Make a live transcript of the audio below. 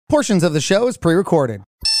Portions of the show is pre-recorded.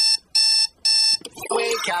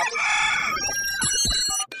 Wake up.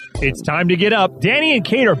 It's time to get up. Danny and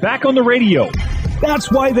Kate are back on the radio.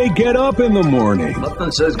 That's why they get up in the morning.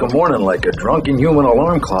 Nothing says good morning like a drunken human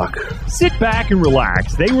alarm clock. Sit back and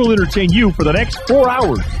relax. They will entertain you for the next 4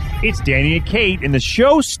 hours. It's Danny and Kate, and the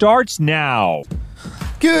show starts now.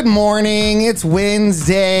 Good morning. It's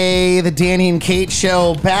Wednesday. The Danny and Kate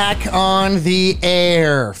show back on the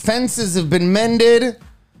air. Fences have been mended.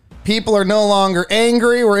 People are no longer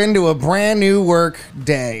angry. We're into a brand new work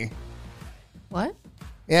day. What?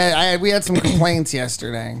 Yeah, we had some complaints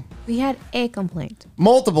yesterday. We had a complaint.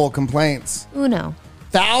 Multiple complaints. Uno.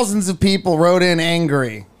 Thousands of people wrote in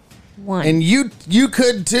angry. One. And you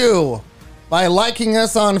could too by liking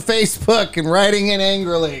us on Facebook and writing in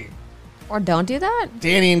angrily. Or don't do that.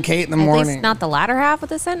 Danny and Kate in the At morning. least not the latter half of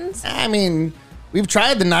the sentence. I mean, we've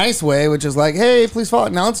tried the nice way, which is like, hey, please follow.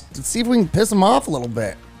 Now let's see if we can piss them off a little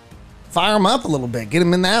bit. Fire them up a little bit. Get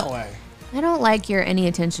them in that way. I don't like your any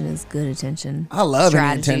attention is good attention. I love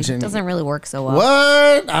strategy. any attention. Doesn't really work so well.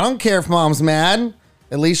 What? I don't care if mom's mad.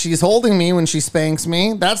 At least she's holding me when she spanks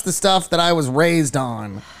me. That's the stuff that I was raised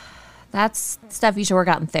on. That's stuff you should work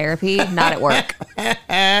out in therapy, not at work.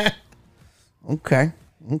 Okay.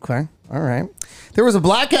 All right. There was a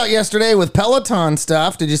blackout yesterday with Peloton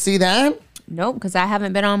stuff. Did you see that? Nope, because I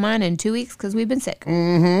haven't been on mine in 2 weeks because we've been sick.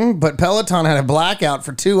 But Peloton had a blackout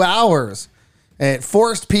for 2 hours. It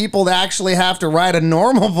forced people to actually have to ride a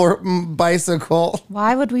normal bicycle.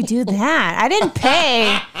 Why would we do that? I didn't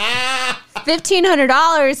pay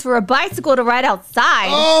 $1,500 for a bicycle to ride outside.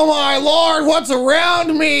 Oh my Lord, what's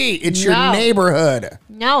around me? It's your neighborhood.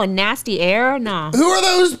 No, and nasty air? No. Who are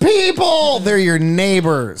those people? They're your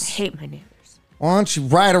neighbors. I hate my neighbors. Why don't you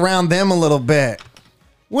ride around them a little bit?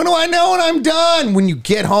 When do I know when I'm done? When you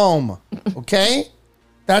get home, okay?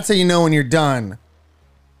 That's how you know when you're done.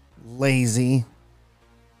 Lazy.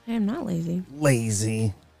 I am not lazy.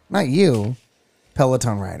 Lazy. Not you.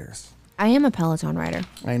 Peloton riders. I am a Peloton rider.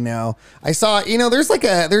 I know. I saw, there's like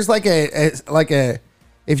a,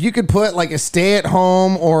 if you could put like a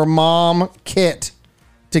stay-at-home or mom kit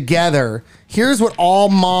together, here's what all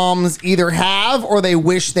moms either have or they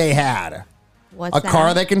wish they had. What's a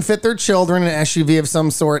car that can fit their children, an SUV of some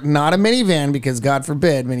sort, not a minivan, because God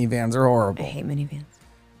forbid, minivans are horrible. I hate minivans.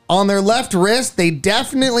 On their left wrist, they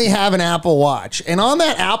definitely have an Apple Watch. And on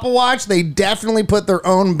that Apple Watch, they definitely put their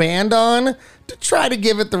own band on to try to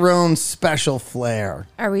give it their own special flair.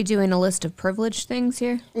 Are we doing a list of privileged things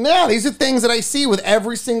here? No, these are things that I see with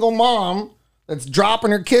every single mom that's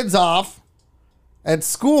dropping her kids off at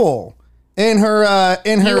school.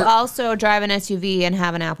 You also drive an SUV and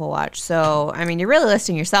have an Apple Watch. So, I mean, you're really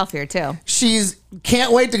listing yourself here, too. She's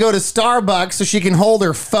can't wait to go to Starbucks so she can hold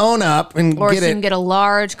her phone up and or get she it. can get a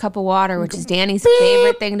large cup of water, which is Danny's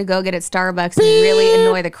favorite thing to go get at Starbucks and really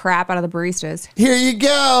annoy the crap out of the baristas. Here you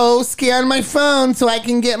go. Scan my phone so I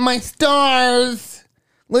can get my stars.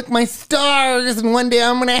 Look, my stars. And one day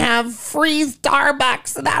I'm going to have free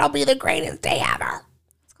Starbucks. And that'll be the greatest day ever.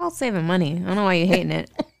 It's called saving money. I don't know why you're hating it.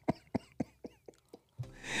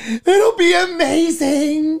 It'll be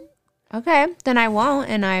amazing. Okay, then I won't,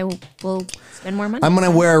 and I will spend more money. I'm going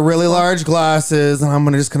to wear really large glasses, and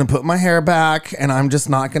I'm just going to put my hair back, and I'm just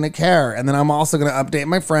not going to care. And then I'm also going to update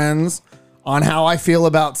my friends on how I feel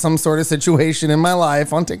about some sort of situation in my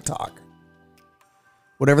life on TikTok.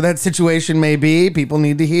 Whatever that situation may be, people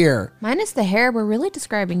need to hear. Minus the hair, we're really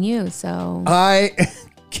describing you, so. I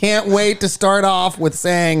can't wait to start off with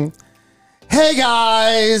saying, hey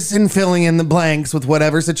guys, and filling in the blanks with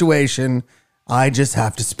whatever situation I just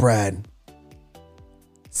have to spread.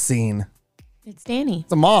 Scene. It's Danny.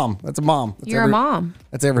 It's a mom. That's a mom. You're a mom.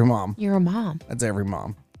 That's every mom. You're a mom. That's every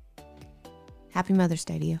mom. Happy Mother's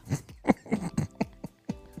Day to you.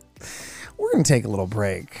 We're going to take a little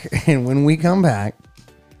break. And when we come back,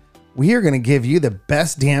 we are going to give you the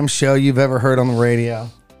best damn show you've ever heard on the radio.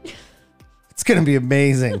 It's going to be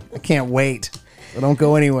amazing. I can't wait. So don't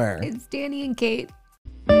go anywhere. It's Danny and Kate.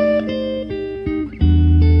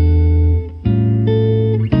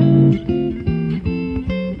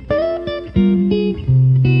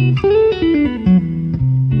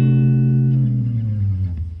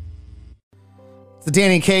 It's the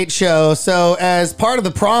Danny and Kate show. So as part of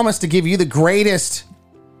the promise to give you the greatest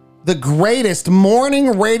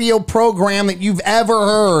morning radio program that you've ever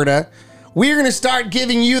heard, we're going to start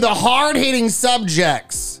giving you the hard-hitting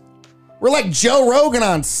subjects. We're like Joe Rogan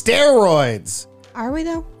on steroids. Are we,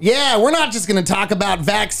 though? Yeah, we're not just going to talk about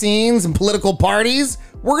vaccines and political parties.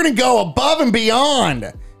 We're going to go above and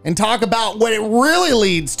beyond and talk about what it really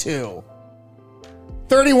leads to.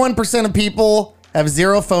 31% of people have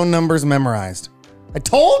 0 phone numbers memorized. I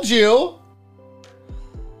told you.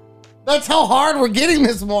 That's how hard we're getting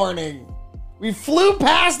this morning. We flew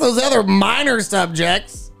past those other minor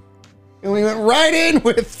subjects and we went right in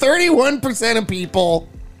with 31% of people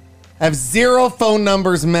have 0 phone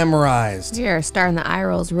numbers memorized. You're starting the eye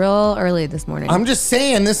rolls real early this morning. I'm just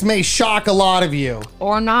saying this may shock a lot of you.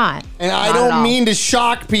 Or not. And I don't mean to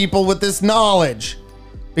shock people with this knowledge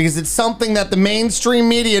because it's something that the mainstream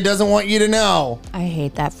media doesn't want you to know. I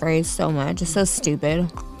hate that phrase so much. It's so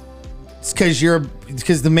stupid. It's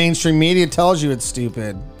because the mainstream media tells you it's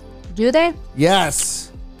stupid. Do they?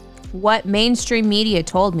 Yes. What mainstream media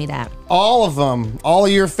told me that? All of them. All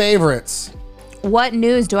of your favorites. What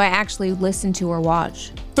news do I actually listen to or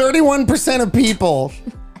watch? 31% of people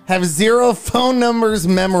have 0 phone numbers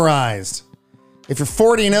memorized. If you're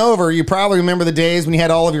 40 and over, you probably remember the days when you had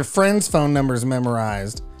all of your friends' phone numbers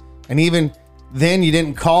memorized. And even then, you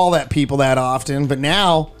didn't call that people that often. But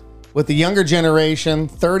now, with the younger generation,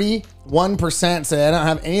 31% say I don't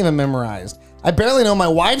have any of them memorized. I barely know my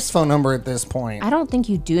wife's phone number at this point. I don't think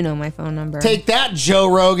you do know my phone number. Take that,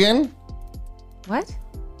 Joe Rogan. What?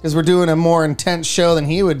 Because we're doing a more intense show than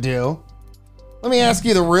he would do. Let me ask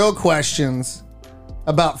you the real questions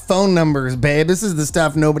about phone numbers, babe. This is the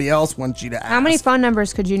stuff nobody else wants you to ask. How many phone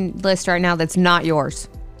numbers could you list right now that's not yours?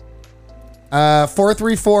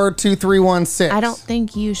 434-2316. I don't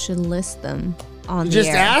think you should list them on You the just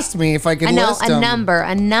air. asked me if I could list them.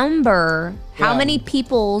 A number. How Yeah. many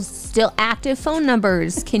people's still active phone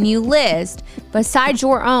numbers can you list besides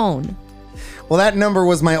your own? Well, that number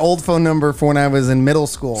was my old phone number for when I was in middle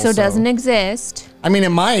school. So it doesn't exist. I mean, it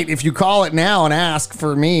might. If you call it now and ask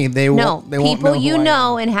for me, they won't. They won't people know who you I am.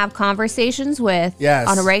 know and have conversations with Yes.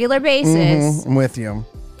 on a regular basis. I'm with you.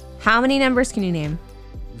 How many numbers can you name?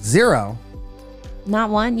 0.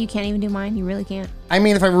 Not one? You can't even do mine? You really can't? I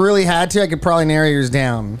mean, if I really had to, I could probably narrow yours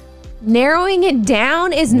down. Narrowing it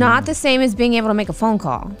down is not the same as being able to make a phone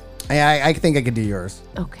call. I think I could do yours.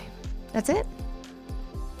 Okay. That's it?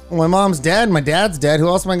 Well, my mom's dead. My dad's dead. Who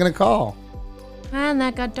else am I going to call? And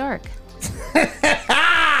that got dark.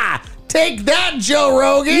 Take that, Joe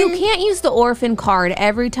Rogan. You can't use the orphan card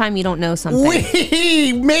every time you don't know something.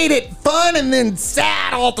 We made it fun and then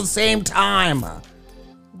sad all at the same time.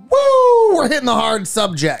 Woo! We're hitting the hard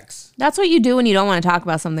subjects. That's what you do when you don't want to talk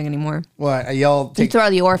about something anymore. What? I yelled, You throw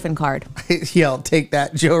the orphan card. take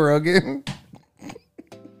that, Joe Rogan.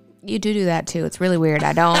 You do that too. It's really weird.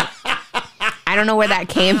 I don't know where that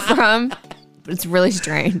came from, but it's really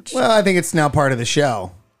strange. Well, I think it's now part of the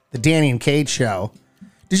show, the Danny and Kate show.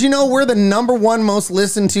 Did you know we're the #1 most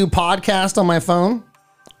listened to podcast on my phone?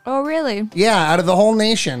 Oh, really? Yeah, out of the whole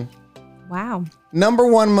nation. Wow.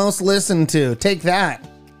 #1 most listened to. Take that.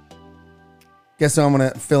 Guess who I'm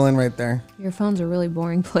going to fill in right there? Your phone's a really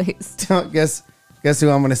boring place. Guess who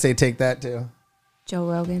I'm going to say take that to? Joe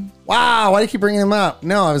Rogan. Wow, why do you keep bringing him up?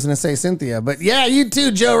 No, I was going to say Cynthia. But yeah, you too,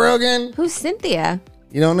 Joe Rogan. Who's Cynthia?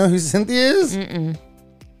 You don't know who Cynthia is? Mm-mm.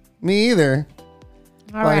 Me either.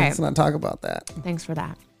 All right. Let's not talk about that. Thanks for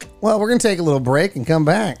that. Well, we're going to take a little break and come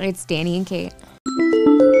back. It's Danny and Kate.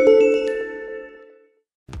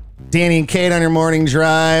 Danny and Kate on your morning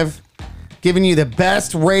drive, giving you the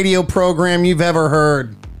best radio program you've ever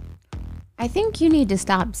heard. I think you need to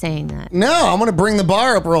stop saying that. No, I'm going to bring the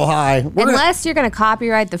bar up real high. Unless you're going to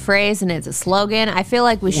copyright the phrase and it's a slogan, I feel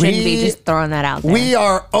like we shouldn't be just throwing that out there. We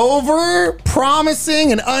are over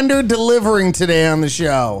promising and under delivering today on the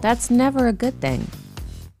show. That's never a good thing.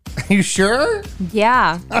 Are you sure?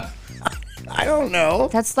 Yeah. I don't know.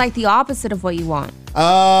 That's like the opposite of what you want.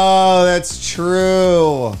 Oh, that's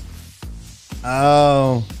true.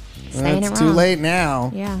 Oh, Saying it's it too wrong. late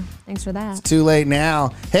now. Yeah. Thanks for that. Too late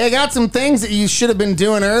now. Hey, I got some things that you should have been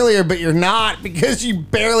doing earlier, but you're not because you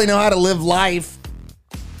barely know how to live life.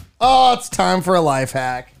 Oh, it's time for a life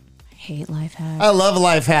hack. I hate life hacks. I love a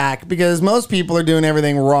life hack because most people are doing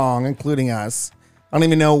everything wrong, including us. I don't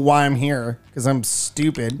even know why I'm here because I'm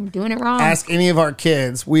stupid. We're doing it wrong. Ask any of our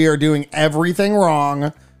kids. We are doing everything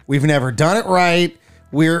wrong. We've never done it right.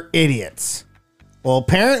 We're idiots. Well,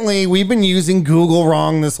 apparently we've been using Google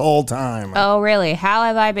wrong this whole time. Oh, really? How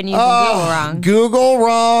have I been using Google wrong? Google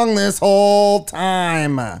wrong this whole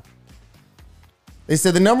time. They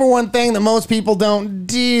said the #1 thing that most people don't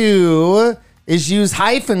do is use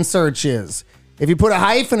hyphen searches. If you put a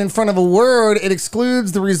hyphen in front of a word, it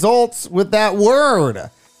excludes the results with that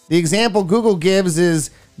word. The example Google gives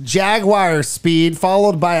is Jaguar speed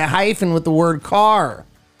followed by a hyphen with the word car.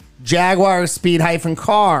 Jaguar speed hyphen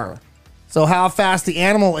car. So how fast the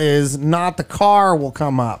animal is, not the car, will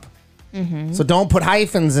come up. Mm-hmm. So don't put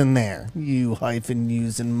hyphens in there, you hyphen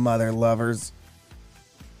using mother lovers.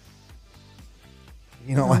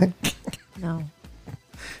 You know what? No.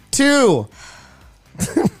 2.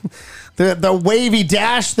 the wavy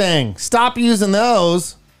dash thing. Stop using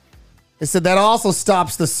those. They said that also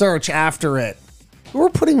stops the search after it. Who are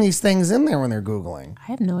putting these things in there when they're Googling? I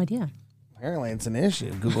have no idea. Apparently it's an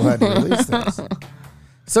issue. Google had to release this.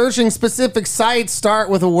 Searching specific sites start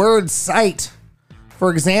with a word site.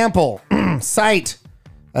 For example, site,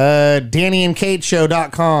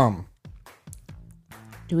 DannyandKateShow.com.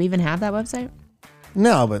 Do we even have that website?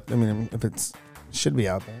 No, but I mean, if it should be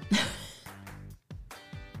out there.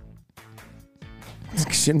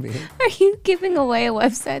 It shouldn't be. Are you giving away a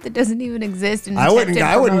website that doesn't even exist? I wouldn't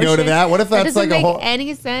go to that. What if that's that like make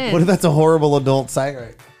any sense? What if that's a horrible adult site,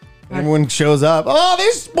 right? Everyone shows up. Oh,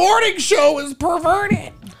 this morning show is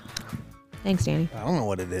perverted. Thanks, Danny. I don't know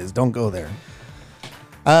what it is. Don't go there.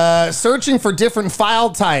 Searching for different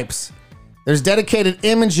file types. There's dedicated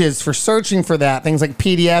images for searching for that. Things like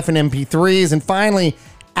PDF and MP3s. And finally,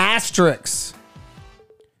 asterisks.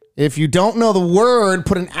 If you don't know the word,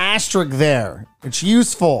 put an asterisk there. It's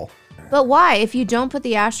useful. But why? If you don't put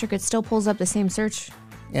the asterisk, it still pulls up the same search.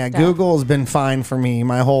 Yeah, Google has been fine for me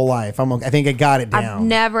my whole life. I think I got it down. I've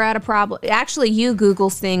never had a problem. Actually, you Google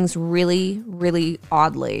things really, really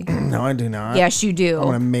oddly. No, I do not. Yes, you do. I'm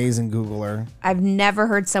an amazing Googler. I've never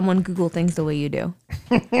heard someone Google things the way you do.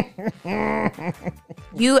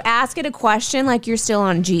 You ask it a question like you're still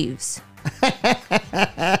on Jeeves.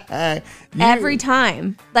 Every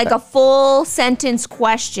time. Like a full sentence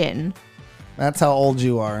question. That's how old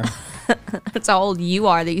you are. That's how old you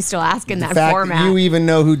are that you still ask in that fact format. That you even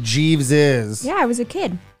know who Jeeves is. Yeah, I was a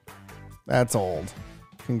kid. That's old.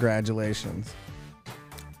 Congratulations.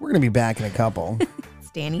 We're going to be back in a couple.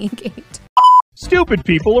 It's Danny and Kate. Stupid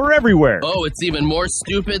people are everywhere. Oh, it's even more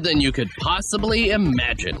stupid than you could possibly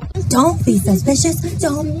imagine. Don't be suspicious.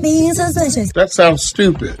 Don't be suspicious. That sounds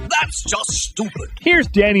stupid. That's just stupid. Here's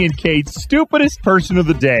Danny and Kate's stupidest person of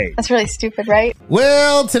the day. That's really stupid, right?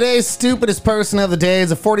 Well, today's stupidest person of the day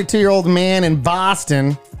is a 42-year-old man in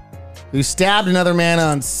Boston who stabbed another man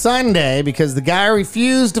on Sunday because the guy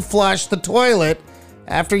refused to flush the toilet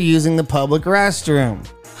after using the public restroom.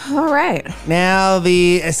 All right. Now,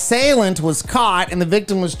 the assailant was caught and the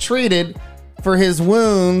victim was treated for his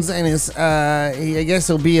wounds and I guess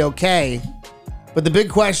he'll be okay. But the big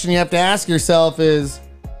question you have to ask yourself is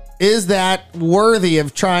that worthy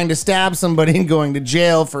of trying to stab somebody and going to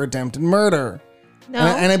jail for attempted murder? No.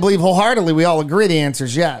 And I believe wholeheartedly we all agree the answer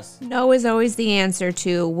is yes. No is always the answer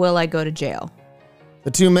to will I go to jail?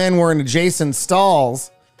 The two men were in adjacent stalls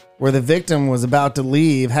where the victim was about to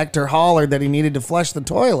leave. Hector hollered that he needed to flush the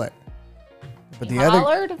toilet. But He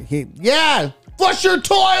hollered? Yeah, flush your He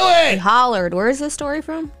toilet! hollered. Where is this story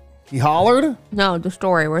from? He hollered? No, the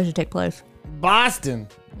story. Where does it take place? Boston.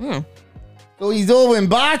 So he's over in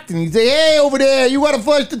Boston. He say, hey, over there, you gotta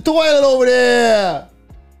flush the toilet over there.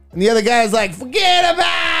 And the other guy's like, forget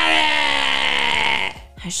about it.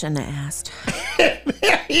 I shouldn't have asked.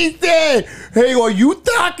 He said, hey, are you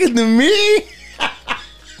talking to me?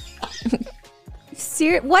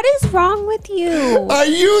 What is wrong with you? Are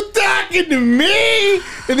you talking to me?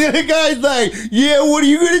 And the other guy's like, yeah, what are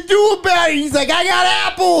you going to do about it? He's like, I got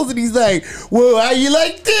apples. And he's like, well, how you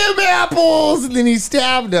like them apples? And then he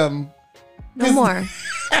stabbed him. No more.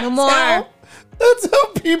 No more. That's how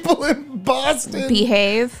people in Boston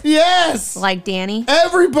Behave Yes. like Danny.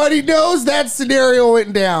 Everybody knows that scenario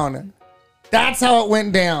went down. That's how it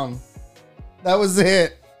went down. That was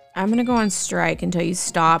it. I'm going to go on strike until you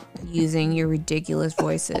stop using your ridiculous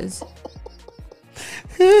voices.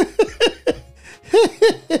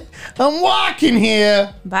 I'm walking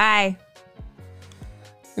here. Bye.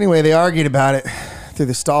 Anyway, they argued about it through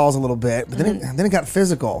the stalls a little bit, but then it got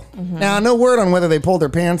physical. Now, no word on whether they pulled their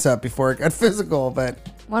pants up before it got physical, but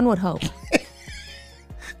One would hope.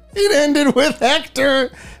 it ended with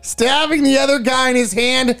Hector stabbing the other guy in his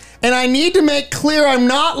hand, and I need to make clear I'm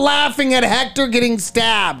not laughing at Hector getting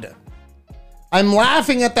stabbed. I'm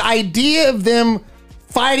laughing at the idea of them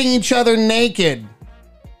fighting each other naked.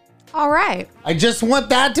 All right. I just want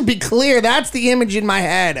that to be clear. That's the image in my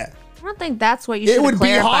head. I don't think that's what you should It have would be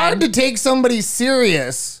clarified. hard to take somebody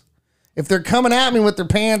serious if they're coming at me with their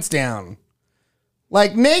pants down.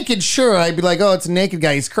 Like naked, sure, I'd be like, oh, it's a naked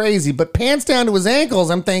guy, he's crazy. But pants down to his ankles,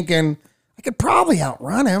 I'm thinking, I could probably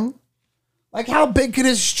outrun him. Like, how big could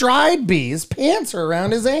his stride be? His pants are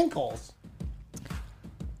around his ankles.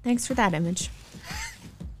 Thanks for that image.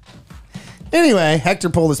 Anyway, Hector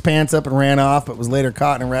pulled his pants up and ran off, but was later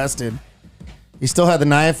caught and arrested. He still had the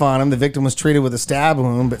knife on him. The victim was treated with a stab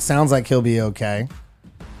wound, but sounds like he'll be okay.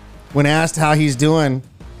 When asked how he's doing,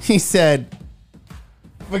 he said,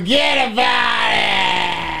 forget about it.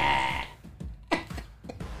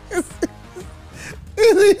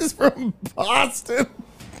 He's from Boston.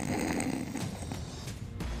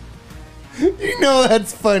 You know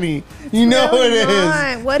that's funny. You know really it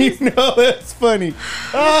not. is. What is- You know that's funny.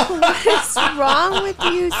 What's wrong with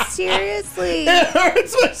you? Seriously. It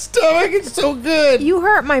hurts my stomach. It's so good. You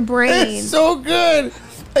hurt my brain. It's so good.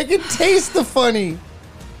 I can taste the funny.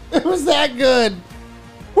 It was that good.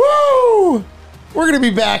 Woo! We're going to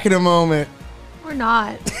be back in a moment. We're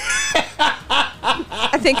not.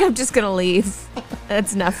 I think I'm just going to leave.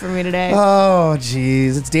 That's enough for me today. Oh,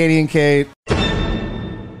 geez. It's Danny and Kate.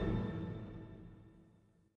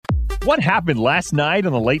 What happened last night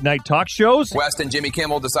on the late night talk shows? West and Jimmy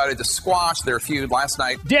Kimmel decided to squash their feud last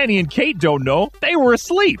night. Danny and Kate don't know. They were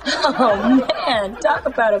asleep. Oh, man, talk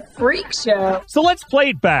about a freak show. So let's play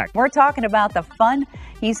it back. We're talking about the fun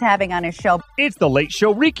he's having on his show. It's the Late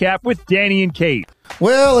Show Recap with Danny and Kate.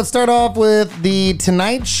 Well, let's start off with the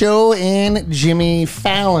Tonight Show and Jimmy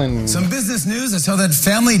Fallon. Some business news is how that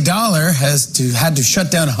Family Dollar had to shut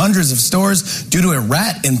down hundreds of stores due to a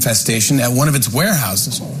rat infestation at one of its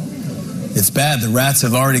warehouses. It's bad. The rats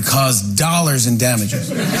have already caused dollars in damages.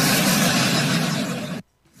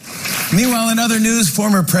 Meanwhile, in other news,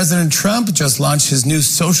 former President Trump just launched his new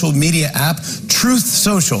social media app, Truth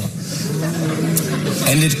Social.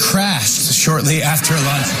 And it crashed shortly after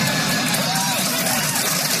launching.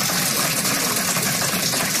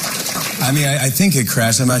 I mean, I think it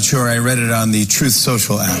crashed. I'm not sure. I read it on the Truth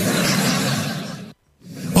Social app.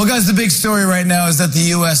 Well, guys, the big story right now is that the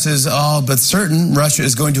U.S. is all but certain Russia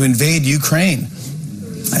is going to invade Ukraine.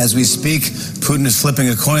 As we speak, Putin is flipping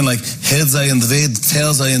a coin like heads I invade,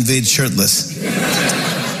 tails I invade shirtless.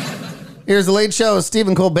 Here's the Late Show with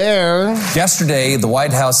Stephen Colbert. Yesterday, the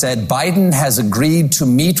White House said Biden has agreed to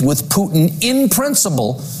meet with Putin in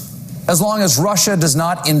principle as long as Russia does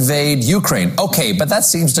not invade Ukraine. Okay, but that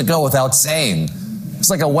seems to go without saying. It's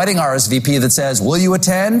like a wedding RSVP that says, will you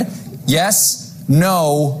attend? Yes.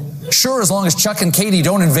 No. Sure, as long as Chuck and Katie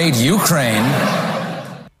don't invade Ukraine.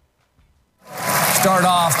 Start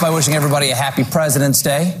off by wishing everybody a happy President's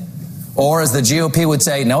Day. Or as the GOP would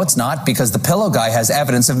say, no, it's not, because the pillow guy has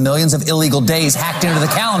evidence of millions of illegal days hacked into the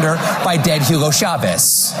calendar by dead Hugo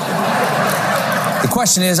Chavez. The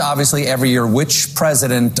question is, obviously, every year, which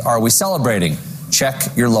president are we celebrating? Check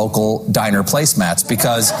your local diner placemats,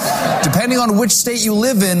 because depending on which state you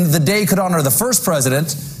live in, the day could honor the first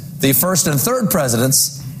president, the first and third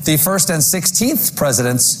presidents, the first and 16th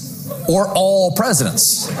presidents, or all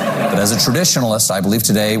presidents. But as a traditionalist, I believe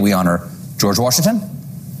today we honor George Washington,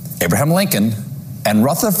 Abraham Lincoln, and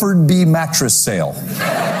Rutherford B. Mattress Sale.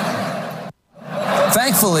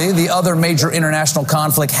 Thankfully, the other major international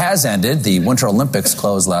conflict has ended. The Winter Olympics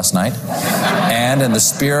closed last night. And in the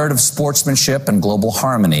spirit of sportsmanship and global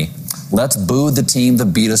harmony, let's boo the team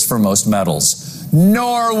that beat us for most medals.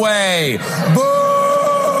 Norway! Boo!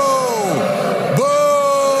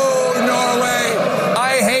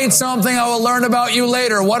 Something I will learn about you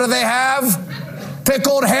later. What do they have?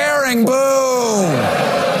 Pickled herring. Boo!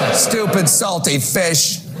 Stupid salty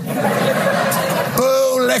fish.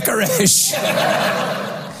 Boo licorice.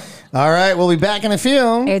 All right, we'll be back in a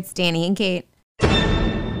few. It's Danny and Kate.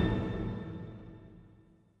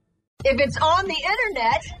 If it's on the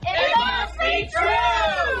internet, it must be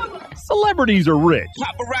true! Celebrities are rich,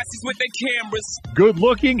 Paparazzis with their cameras. good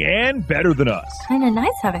looking, and better than us. Kinda nice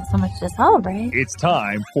having so much to celebrate. It's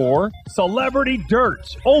time for Celebrity Dirt,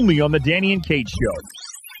 only on the Danny and Kate Show.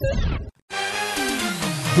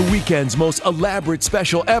 The weekend's most elaborate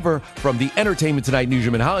special ever from the Entertainment Tonight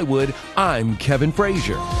newsroom in Hollywood, I'm Kevin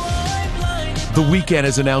Frazier. The Weeknd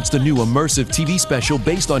has announced a new immersive TV special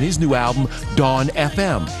based on his new album, Dawn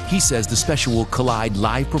FM. He says the special will collide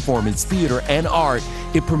live performance, theater, and art.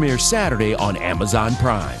 It premieres Saturday on Amazon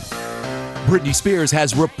Prime. Britney Spears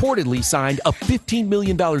has reportedly signed a $15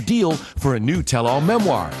 million deal for a new tell-all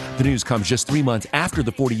memoir. The news comes just 3 months after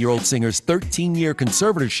the 40-year-old singer's 13-year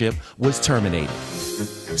conservatorship was terminated.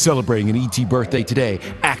 Celebrating an ET birthday today,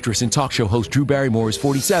 actress and talk show host Drew Barrymore is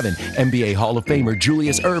 47, NBA Hall of Famer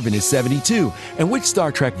Julius Erving is 72, and which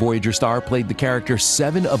Star Trek Voyager star played the character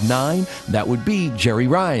 7 of 9? That would be Jerry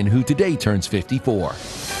Ryan, who today turns 54.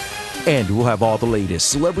 And we'll have all the latest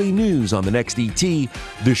celebrity news on the next ET.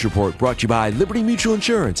 This report brought to you by Liberty Mutual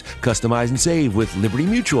Insurance. Customize and save with Liberty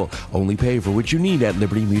Mutual. Only pay for what you need at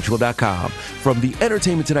libertymutual.com. From the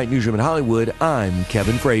Entertainment Tonight newsroom in Hollywood, I'm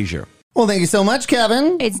Kevin Frazier. Well, thank you so much,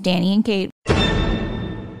 Kevin. It's Danny and Kate.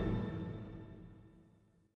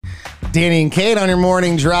 Danny and Kate on your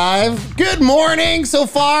morning drive. Good morning so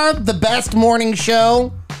far. The best morning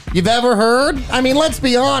show you've ever heard. I mean, let's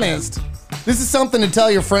be honest. This is something to tell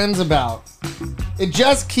your friends about. It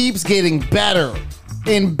just keeps getting better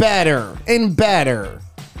and better and better.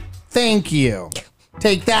 Thank you.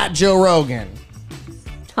 Take that, Joe Rogan.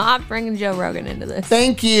 Stop bringing Joe Rogan into this.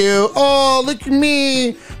 Thank you. Oh, look at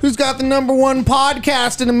me. Who's got the #1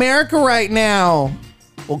 podcast in America right now?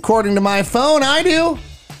 Well, according to my phone, I do.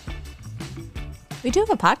 We do have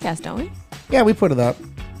a podcast, don't we? Yeah, we put it up.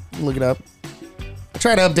 Look it up. I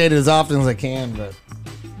try to update it as often as I can, but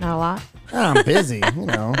not a lot. I'm busy. You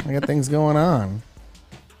know, I got things going on.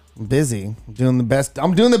 I'm busy. I'm doing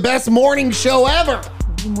the best morning show ever.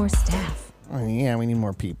 We need more staff. Oh, yeah, we need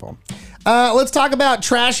more people. Let's talk about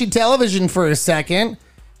trashy television for a second.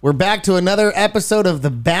 We're back to another episode of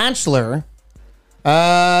The Bachelor.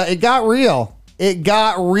 It got real. It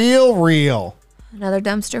got real. Another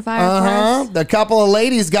dumpster fire for us? The couple of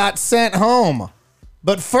ladies got sent home.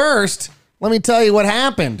 But first, let me tell you what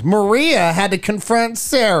happened. Maria had to confront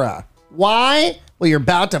Sarah. Why? Well, you're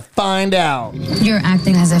about to find out. You're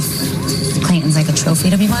acting as if Clayton's like a trophy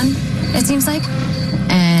to be won, it seems like.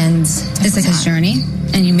 And it's like his journey.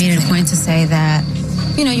 And you made it a point to say that,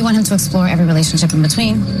 you know, you want him to explore every relationship in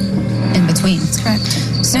between. In between. That's correct.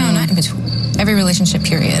 So, no, not in between. Every relationship,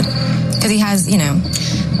 period. Because he has, you know,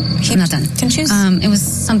 I'm not done. Can choose. It was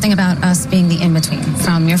something about us being the in-between.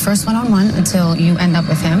 From your first one-on-one until you end up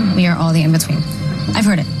with him, we are all the in-between. I've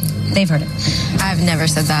heard it. They've heard it. I've never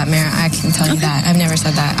said that, Mara. I can tell you that. I've never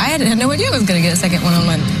said that. I had no idea I was going to get a second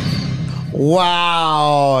one-on-one.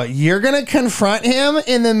 Wow. You're going to confront him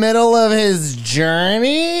in the middle of his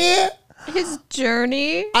journey? His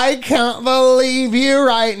journey? I can't believe you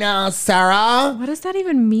right now, Sarah. What does that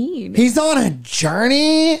even mean? He's on a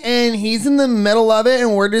journey and he's in the middle of it,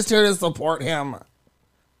 and we're just here to support him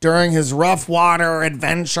during his rough water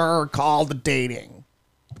adventure called dating.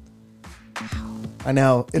 I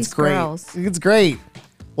know. It's These great. girls. It's great.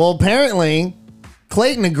 Well, apparently,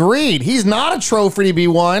 Clayton agreed. He's not a trophy to be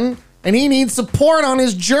won, and he needs support on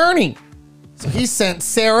his journey. So he sent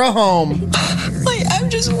Sarah home. Like, I've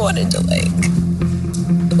just wanted to, like,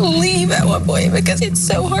 leave at one point because it's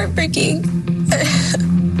so heartbreaking.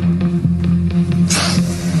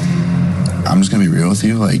 I'm just gonna be real with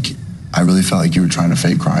you. Like, I really felt like you were trying to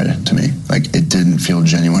fake cry to me. Like, it didn't feel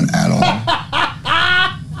genuine at all.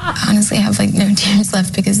 Honestly, I have, like, no tears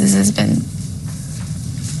left because this has been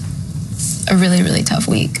a really, really tough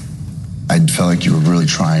week. I felt like you were really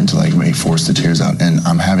trying to, like, force the tears out. And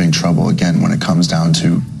I'm having trouble, again, when it comes down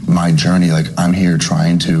to my journey. Like, I'm here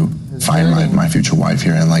trying to find my future wife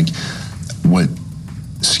here. And, like, what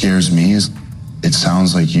scares me is it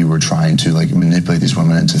sounds like you were trying to, like, manipulate these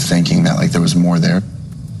women into thinking that, like, there was more there.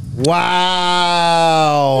 Wow.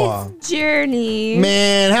 His journey.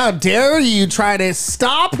 Man, how dare you try to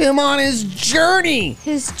stop him on his journey?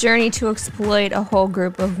 His journey to exploit a whole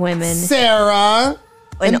group of women. Sarah.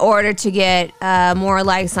 In order to get more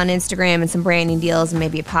likes on Instagram and some branding deals and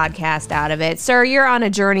maybe a podcast out of it. Sir, you're on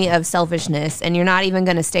a journey of selfishness and you're not even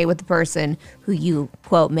going to stay with the person who you,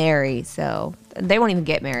 quote, marry. So they won't even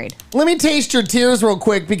get married. Let me taste your tears real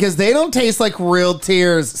quick because they don't taste like real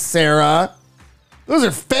tears, Sarah. Those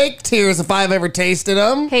are fake tears if I've ever tasted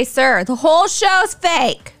them. Hey, sir, the whole show's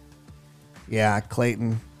fake. Yeah,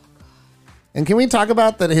 Clayton. And can we talk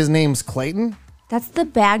about that his name's Clayton? That's the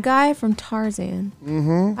bad guy from Tarzan.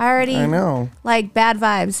 Mm-hmm. I know. Like bad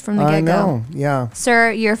vibes from the get-go. I know, yeah.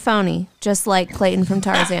 Sir, you're phony, just like Clayton from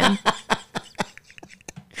Tarzan.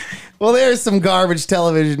 Well, there's some garbage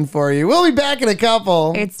television for you. We'll be back in a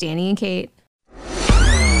couple. It's Danny and Kate.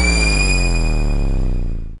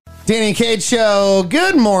 Danny and Kate Show,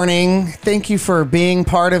 good morning. Thank you for being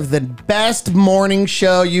part of the best morning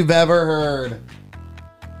show you've ever heard.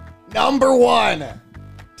 #1.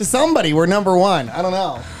 To somebody, we're #1. I don't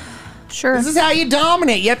know. Sure. This is how you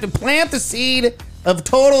dominate. You have to plant the seed of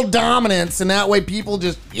total dominance, and that way people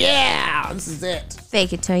just, yeah, this is it.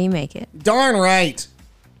 Fake it till you make it. Darn right.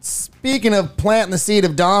 Speaking of planting the seed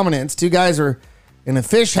of dominance, two guys were in a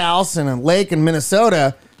fish house in a lake in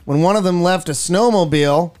Minnesota when one of them left a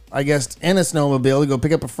snowmobile, I guess in a snowmobile, to go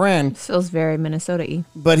pick up a friend. Feels very Minnesota-y.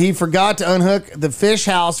 But he forgot to unhook the fish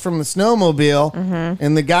house from the snowmobile,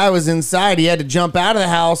 and the guy was inside. He had to jump out of the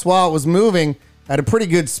house while it was moving at a pretty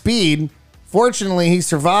good speed. Fortunately, he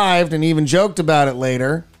survived and even joked about it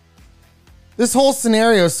later. This whole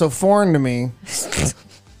scenario is so foreign to me. It's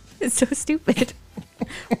so stupid.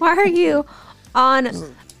 Why are you on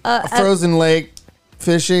a frozen lake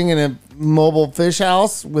fishing in a mobile fish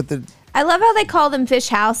house with the... I love how they call them fish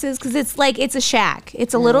houses because it's like it's a shack.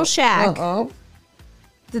 It's a little shack that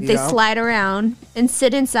they slide around and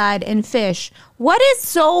sit inside and fish. What is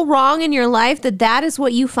so wrong in your life that is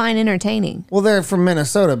what you find entertaining? Well, they're from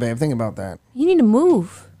Minnesota, babe. Think about that. You need to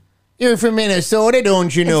move. You're from Minnesota,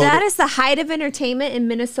 don't you know? If that is the height of entertainment in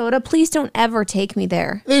Minnesota, please don't ever take me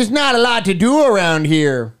there. There's not a lot to do around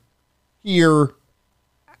here.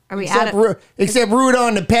 Are we except root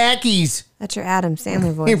on the Packies. That's your Adam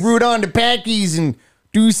Sandler voice. Root on the Packies and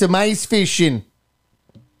do some ice fishing.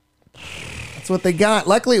 That's what they got.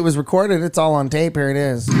 Luckily, it was recorded. It's all on tape. Here it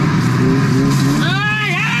is.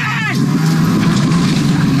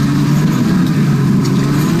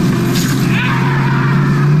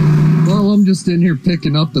 Well, I'm just in here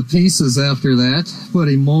picking up the pieces after that.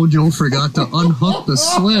 Buddy Mojo forgot to unhook the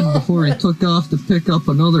sled before he took off to pick up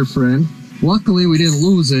another friend. Luckily, we didn't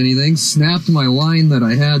lose anything. Snapped my line that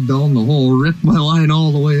I had down the hole. Ripped my line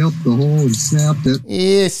all the way up the hole and snapped it.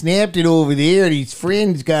 Yeah, snapped it over there. These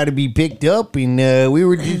friends got to be picked up, and we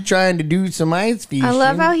were just trying to do some ice fishing. I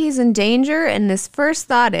love how he's in danger, and his first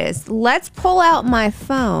thought is, let's pull out my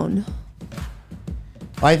phone.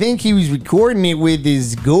 I think he was recording it with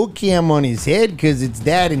his Go Cam on his head because it's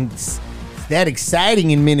that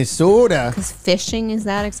exciting in Minnesota. Because fishing is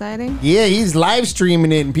that exciting? Yeah, he's live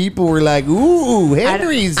streaming it, and people were like, ooh,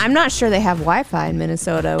 Henry's. I'm not sure they have Wi-Fi in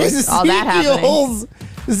Minnesota with all that happening.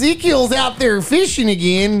 Ezekiel's out there fishing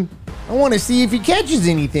again. I want to see if he catches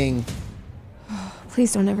anything.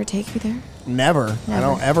 Please don't ever take me there. Never. I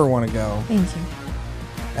don't ever want to go. Thank you.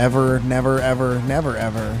 Ever, never, ever, never,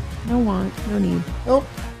 ever. No want, no need. Nope.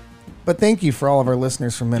 But thank you for all of our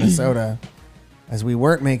listeners from Minnesota, as we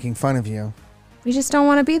weren't making fun of you. We just don't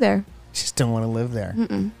want to be there. Just don't want to live there.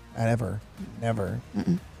 Mm-mm. Ever. Never.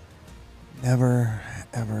 Mm-mm. Never,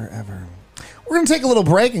 ever, ever. We're going to take a little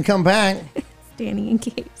break and come back. It's Danny and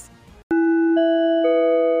Kate.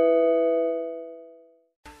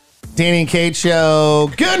 Danny and Kate Show.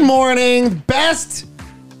 Good morning. Best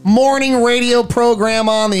morning radio program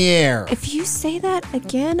on the air. If you say that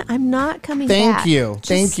again, I'm not coming Thank back. you.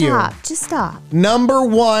 Thank you. Just stop. Number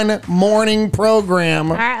one morning program.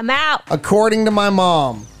 All right, I'm out. According to my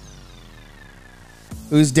mom,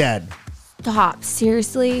 who's dead. Stop.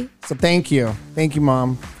 Seriously? So thank you. Thank you,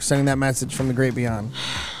 Mom, for sending that message from the great beyond.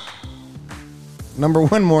 Number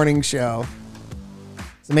one morning show.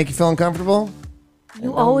 Does it make you feel uncomfortable?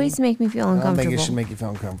 You always make me feel uncomfortable. I don't think it should make you feel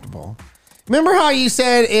uncomfortable. Remember how you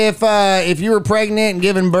said if you were pregnant and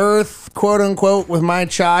giving birth, quote unquote, with my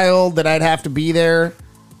child, that I'd have to be there?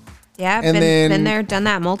 Yeah, I've been there, done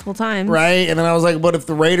that multiple times. Right? And then I was like, but if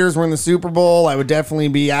the Raiders were in the Super Bowl, I would definitely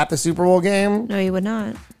be at the Super Bowl game? No, you would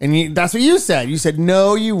not. And that's what you said. You said,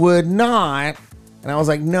 no, you would not. And I was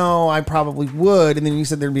like, no, I probably would. And then you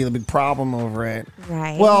said there'd be a big problem over it.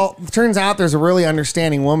 Right. Well, it turns out there's a really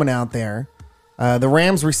understanding woman out there. The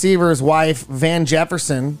Rams receiver's wife, Van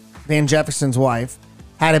Jefferson's wife,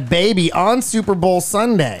 had a baby on Super Bowl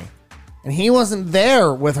Sunday. And he wasn't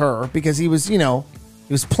there with her because he was, he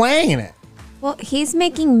was playing in it. Well, he's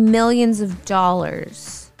making millions of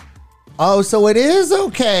dollars. Oh, so it is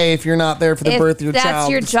okay if you're not there for the birth of your child. If that's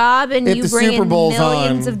your job and you bring in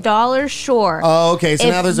millions of dollars, sure. Oh, okay. So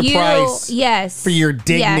now there's a price for your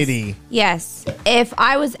dignity. Yes. If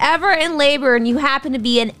I was ever in labor and you happen to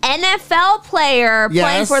be an NFL player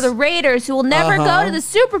playing for the Raiders who will never go to the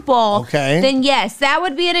Super Bowl, then yes, that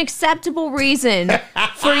would be an acceptable reason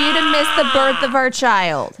for you to miss the birth of our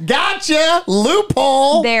child. Gotcha.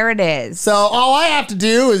 Loophole. There it is. So all I have to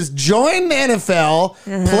do is join the NFL,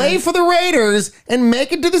 play for the Raiders, and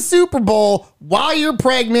make it to the Super Bowl while you're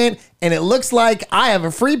pregnant, and it looks like I have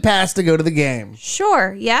a free pass to go to the game.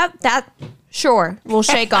 Sure. Yep. Sure. We'll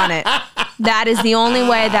shake on it. That is the only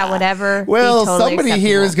way that would ever be totally somebody acceptable.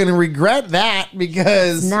 here is going to regret that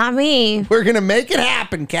because... Not me. We're going to make it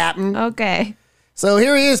happen, Captain. Okay. So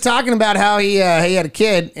here he is talking about how he had a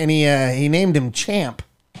kid, and he named him Champ.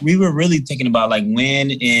 We were really thinking about like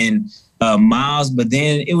when and Miles, but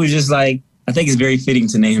then it was just like, I think it's very fitting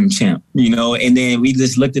to name him Champ, and then we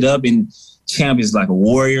just looked it up, and Champ is like a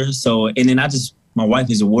warrior. So, and then my wife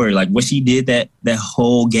is a warrior. Like what she did that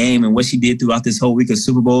whole game and what she did throughout this whole week of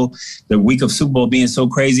Super Bowl, the week of Super Bowl being so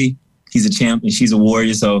crazy, he's a champ and she's a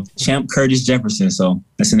warrior. So Champ Curtis Jefferson. So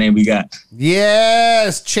that's the name we got.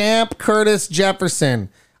 Yes, Champ Curtis Jefferson.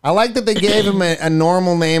 I like that they gave him a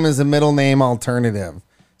normal name as a middle name alternative.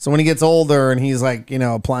 So when he gets older and he's like,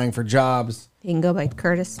 applying for jobs, He can go by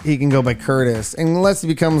Curtis. He can go by Curtis, unless he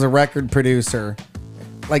becomes a record producer,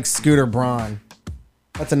 like Scooter Braun.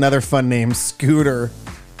 That's another fun name, Scooter.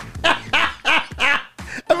 I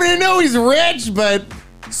mean, I know he's rich, but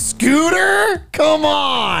Scooter? Come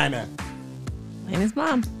on. And his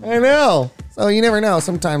mom. I know. So you never know.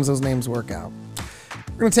 Sometimes those names work out.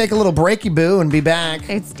 We're going to take a little breaky boo and be back.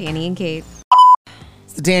 It's Danny and Kate.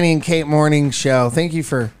 It's the Danny and Kate Morning Show. Thank you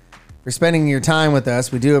for spending your time with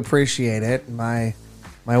us. We do appreciate it. My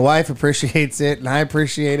My wife appreciates it, and I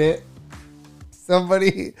appreciate it.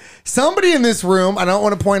 Somebody in this room, I don't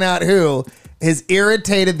want to point out who, has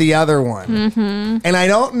irritated the other one. Mm-hmm. And I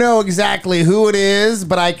don't know exactly who it is,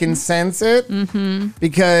 but I can sense it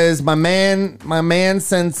because my man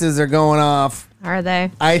senses are going off. Are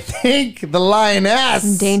they? I think the lioness.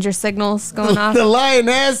 Some danger signals going off. The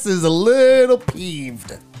lioness is a little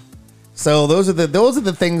peeved. So those are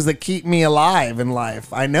the things that keep me alive in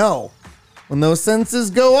life. I know. When those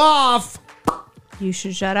senses go off, you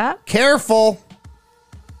should shut up. Careful.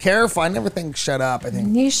 I never think shut up. I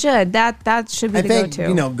think you should. That should be the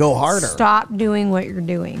go-to. Go harder. Stop doing what you're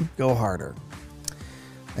doing. Go harder.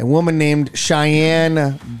 A woman named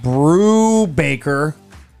Cheyenne Brubaker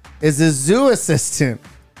is a zoo assistant.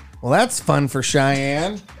 Well, that's fun for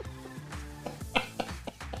Cheyenne.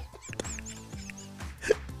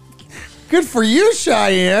 Good for you,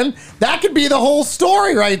 Cheyenne. That could be the whole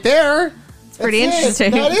story right there. It's pretty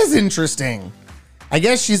interesting. That is interesting. I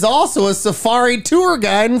guess she's also a safari tour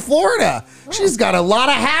guide in Florida. She's got a lot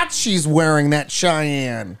of hats she's wearing, that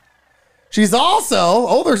Cheyenne. She's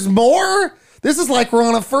also, there's more? This is like we're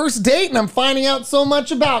on a first date and I'm finding out so much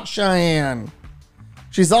about Cheyenne.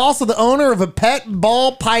 She's also the owner of a pet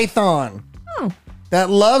ball python that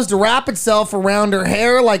loves to wrap itself around her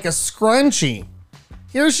hair like a scrunchie.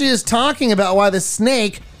 Here she is talking about why the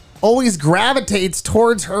snake always gravitates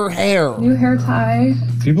towards her hair. New hair tie.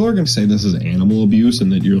 People are going to say this is animal abuse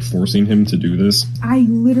and that you're forcing him to do this. I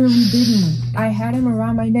literally didn't. I had him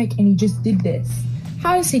around my neck and he just did this.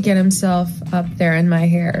 How does he get himself up there in my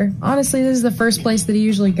hair? Honestly, this is the first place that he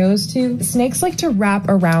usually goes to. Snakes like to wrap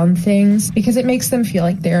around things because it makes them feel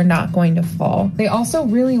like they're not going to fall. They also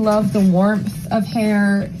really love the warmth of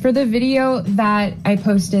hair. For the video that I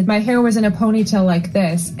posted, my hair was in a ponytail like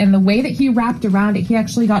this, and the way that he wrapped around it, he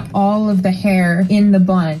actually got all of the hair in the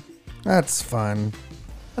bun. That's fun.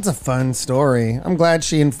 That's a fun story. I'm glad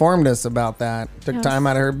she informed us about that. Took time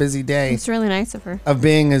out of her busy day. It's really nice of her. Of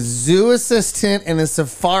being a zoo assistant and a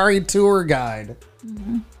safari tour guide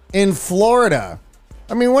in Florida.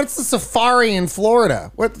 I mean, what's the safari in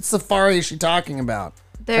Florida? What safari is she talking about?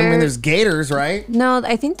 There's gators, right? No,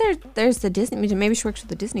 I think there's the Disney. Maybe she works with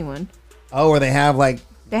the Disney one. Oh, where they have like...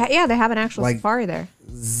 They have an actual safari there.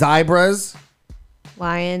 Zebras?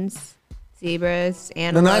 Lions. Zebras,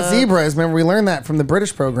 antelope. No, not zebras. Remember, we learned that from the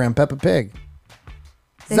British program, Peppa Pig.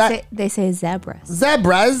 They say zebras.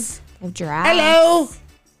 Zebras. Giraffes. Hello.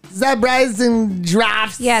 Zebras and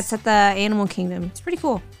giraffes. Yeah, it's at the Animal Kingdom. It's pretty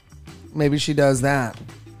cool. Maybe she does that.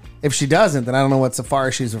 If she doesn't, then I don't know what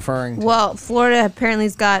safari she's referring to. Well, Florida apparently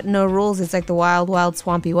has got no rules. It's like the wild, wild,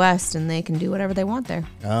 swampy West, and they can do whatever they want there.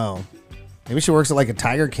 Oh. Maybe she works at like a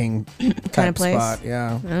Tiger King kind of place. Spot.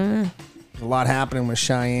 Yeah. A lot happening with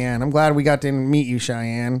Cheyenne. I'm glad we got to meet you,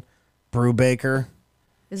 Cheyenne. Brubaker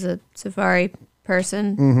is a safari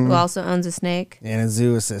person who also owns a snake and a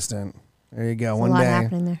zoo assistant. There you go. There's a lot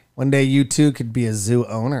happening there. One day you too could be a zoo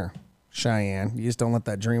owner, Cheyenne. You just don't let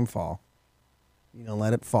that dream fall. You don't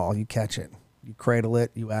let it fall. You catch it. You cradle it.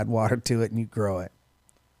 You add water to it, and you grow it.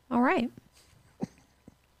 All right.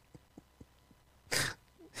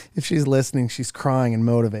 If she's listening, she's crying and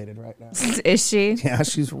motivated right now. Is she? Yeah,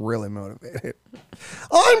 she's really motivated.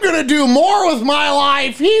 I'm going to do more with my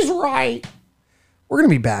life. He's right. We're going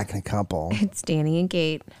to be back in a couple. It's Danny and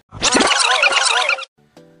Kate.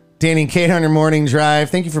 Danny and Kate on your morning drive.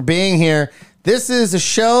 Thank you for being here. This is a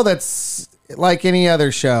show that's like any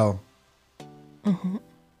other show.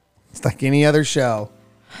 It's like any other show.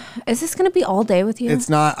 Is this going to be all day with you? It's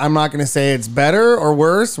not. I'm not going to say it's better or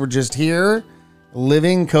worse. We're just here.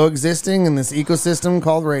 Living, coexisting in this ecosystem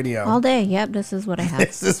called radio. All day. Yep, this is what I have.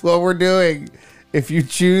 This is what we're doing. If you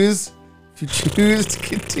choose to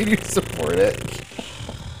continue to support it.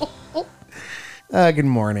 Good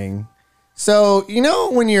morning. So, you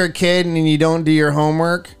know when you're a kid and you don't do your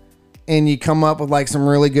homework and you come up with like some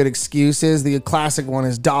really good excuses? The classic one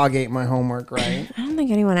is dog ate my homework, right? I don't think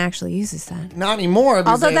anyone actually uses that. Not anymore.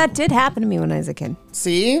 Although that did happen to me when I was a kid.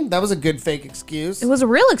 See? That was a good fake excuse. It was a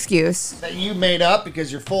real excuse. That you made up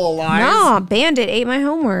because you're full of lies? No, Bandit ate my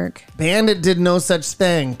homework. Bandit did no such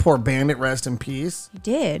thing. Poor Bandit, rest in peace. He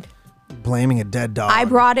did. Blaming a dead dog. I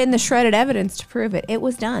brought in the shredded evidence to prove it. It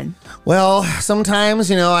was done. Well,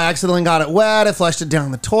 sometimes, I accidentally got it wet. I flushed it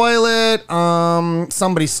down the toilet.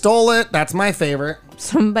 Somebody stole it. That's my favorite.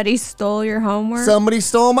 Somebody stole your homework? Somebody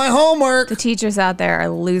stole my homework. The teachers out there are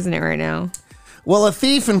losing it right now. Well, a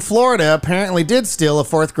thief in Florida apparently did steal a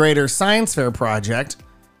fourth grader's science fair project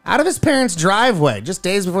out of his parents' driveway just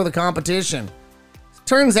days before the competition.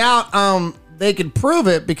 Turns out they could prove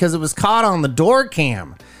it because it was caught on the door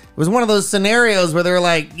cam. It was one of those scenarios where they're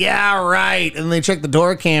like, yeah, right. And they check the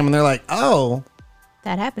door cam and they're like, oh.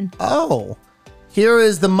 That happened. Oh. Here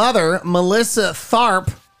is the mother, Melissa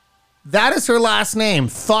Tharp. That is her last name,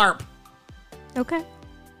 Tharp. Okay.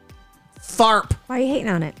 Tharp. Why are you hating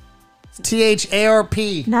on it?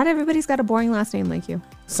 Tharp. Not everybody's got a boring last name like you.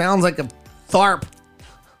 Sounds like a Tharp.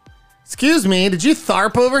 Excuse me, did you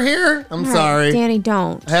Tharp over here? I'm sorry. Danny,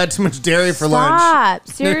 don't. I had too much dairy for lunch. Stop.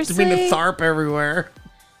 Seriously? I didn't mean to Tharp everywhere.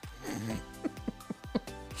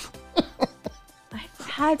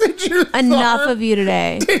 I've had enough of you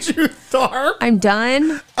today. Did you Tharp? I'm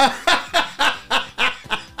done.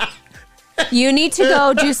 You need to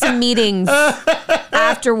go do some meetings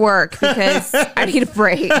after work because I need a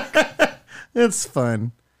break. It's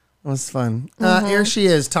fun. It was fun. Here she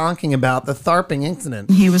is talking about the Tharping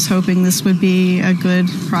incident. He was hoping this would be a good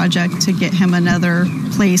project to get him another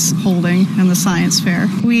place holding in the science fair.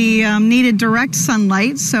 We needed direct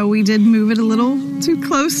sunlight, so we did move it a little too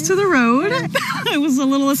close to the road. I was a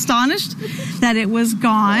little astonished that it was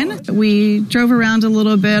gone. We drove around a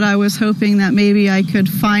little bit. I was hoping that maybe I could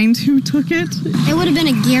find who took it. It would have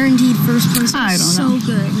been a guaranteed first place. I don't know. So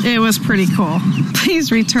good. It was pretty cool.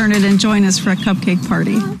 Please return it and join us for a cupcake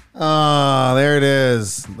party. Oh, there it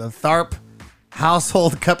is. The Tharp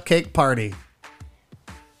household cupcake party.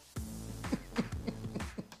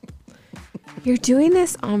 You're doing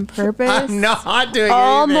this on purpose? I'm not doing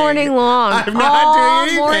all anything. Morning long. I'm not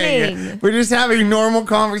doing all anything. Morning. We're just having normal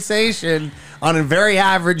conversation on a very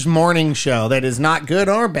average morning show that is not good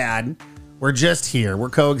or bad. We're just here. We're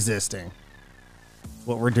coexisting. That's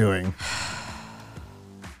what we're doing.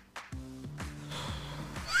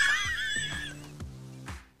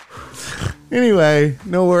 Anyway,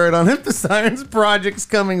 no word on if the science project's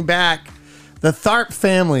coming back. The Tharp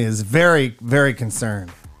family is very, very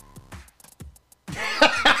concerned.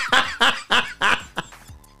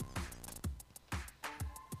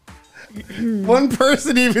 One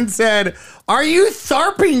person even said, "Are you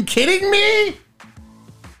Tharping kidding me?"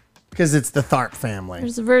 Because it's the Tharp family.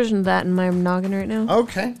 There's a version of that in my noggin right now.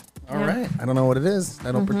 Okay. All right. I don't know what it is.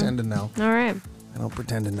 I don't pretend to know. All right. I don't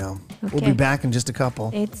pretend to know. Okay. We'll be back in just a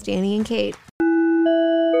couple. It's Danny and Kate.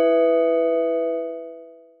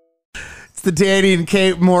 It's the Danny and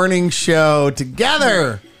Kate morning show.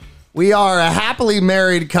 Together, we are a happily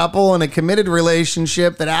married couple in a committed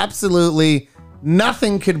relationship that absolutely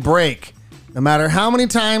nothing could break. No matter how many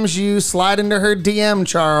times you slide into her DM,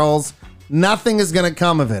 Charles, nothing is going to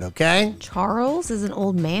come of it, okay? Charles is an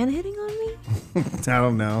old man hitting on me? I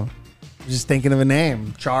don't know. Just thinking of a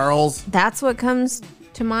name. Charles. That's what comes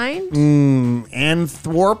to mind?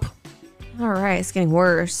 Anthorp. All right, it's getting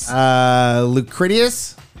worse.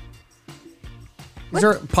 Lucretius. These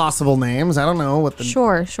are possible names. I don't know what the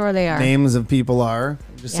Sure they are. names of people are.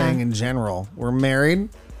 I'm just saying in general. We're married,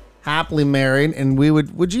 happily married, and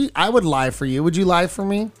I would lie for you. Would you lie for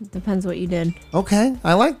me? Depends what you did. Okay,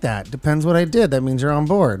 I like that. Depends what I did. That means you're on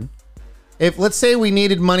board. If, let's say we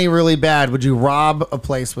needed money really bad, would you rob a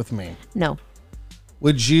place with me? No.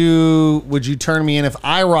 Would you turn me in if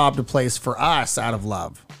I robbed a place for us out of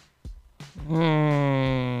love?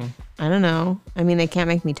 I don't know. I mean, they can't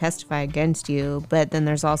make me testify against you, but then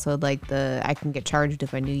there's also like I can get charged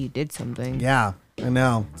if I knew you did something. Yeah, I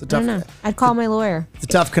know. It's a I tough. don't know. I'd call my lawyer. It's a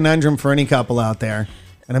tough conundrum for any couple out there.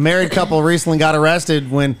 And a married couple recently got arrested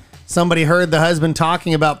when somebody heard the husband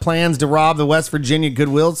talking about plans to rob the West Virginia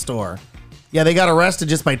Goodwill store. Yeah, they got arrested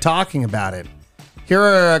just by talking about it. Here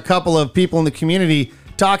are a couple of people in the community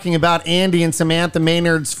talking about Andy and Samantha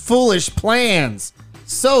Maynard's foolish plans.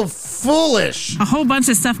 So foolish. A whole bunch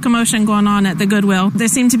of stuff commotion going on at the Goodwill. There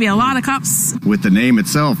seem to be a lot of cops. With the name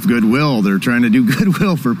itself, Goodwill, they're trying to do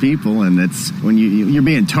goodwill for people, and it's when you're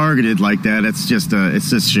being targeted like that, it's just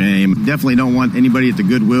a shame. Definitely don't want anybody at the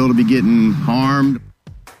Goodwill to be getting harmed.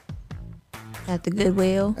 At the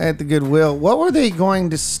Goodwill? At the Goodwill. What were they going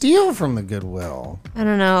to steal from the Goodwill? I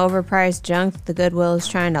don't know. Overpriced junk that the Goodwill is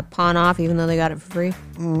trying to pawn off even though they got it for free.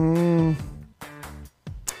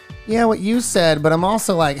 Yeah, what you said, but I'm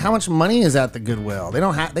also like, how much money is at the Goodwill?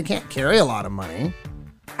 They can't carry a lot of money.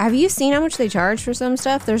 Have you seen how much they charge for some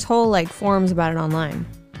stuff? There's whole forums about it online.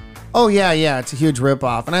 Oh, yeah, it's a huge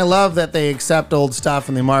ripoff. And I love that they accept old stuff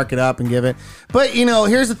and they mark it up and give it. But,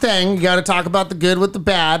 here's the thing. You got to talk about the good with the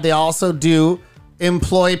bad. They also do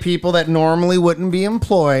employ people that normally wouldn't be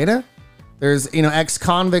employed. There's,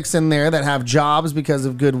 ex-convicts in there that have jobs because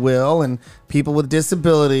of Goodwill and people with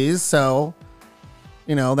disabilities. So,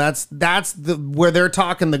 that's where they're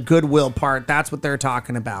talking the Goodwill part. That's what they're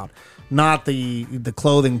talking about, not the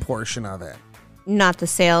clothing portion of it. Not the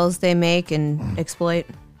sales they make and exploit.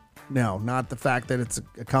 No, not the fact that it's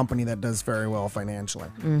a company that does very well financially.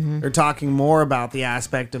 Mhm. They're talking more about the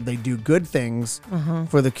aspect of they do good things Uh-huh.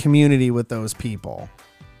 for the community with those people.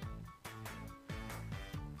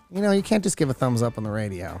 You know, you can't just give a thumbs up on the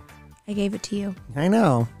radio. I gave it to you. I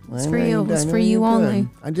know. It's I for know you. I It's know for you did. only.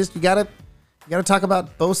 You gotta talk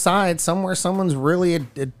about both sides. Somewhere someone's really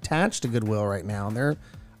attached to Goodwill right now. They're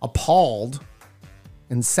appalled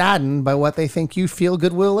and saddened by what they think you feel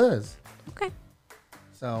Goodwill is. Okay.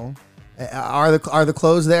 So, are the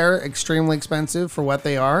clothes there extremely expensive for what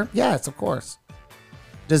they are? Yes, of course.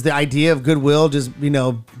 Does the idea of Goodwill just,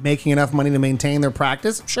 making enough money to maintain their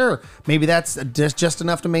practice? Sure. Maybe that's just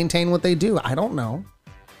enough to maintain what they do. I don't know.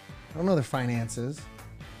 I don't know their finances.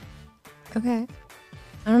 Okay.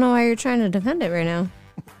 I don't know why you're trying to defend it right now.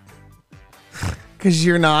 Because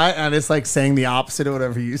you're not, and it's like saying the opposite of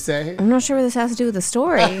whatever you say. I'm not sure what this has to do with the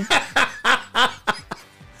story.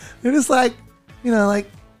 You're just like, like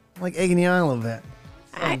egging you on a little bit.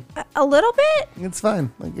 A little bit? It's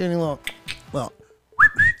fun. Like getting a little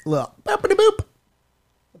boopity boop.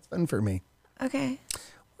 That's fun for me. Okay.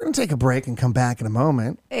 We're going to take a break and come back in a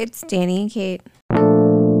moment. It's Danny and Kate.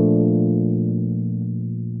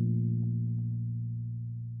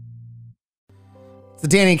 The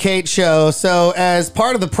Danny and Kate Show. So, as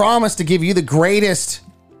part of the promise to give you the greatest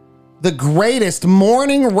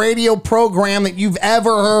morning radio program that you've ever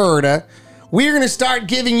heard, we're going to start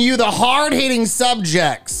giving you the hard-hitting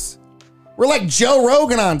subjects. We're like Joe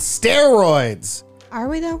Rogan on steroids. Are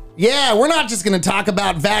we, though? Yeah, we're not just going to talk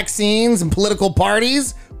about vaccines and political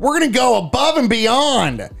parties. We're going to go above and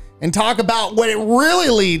beyond and talk about what it really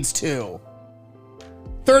leads to.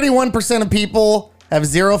 31% of people have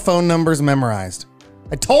 0 phone numbers memorized.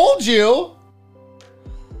 I told you.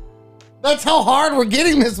 That's how hard we're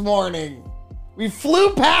getting this morning. We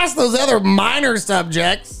flew past those other minor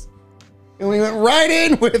subjects and we went right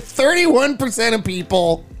in with 31% of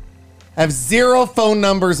people have 0 phone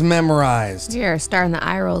numbers memorized. You're starting the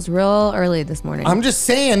eye rolls real early this morning. I'm just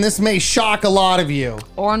saying this may shock a lot of you.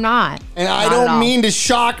 Or not. And I Not at all. don't mean to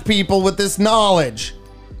shock people with this knowledge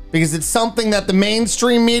because it's something that the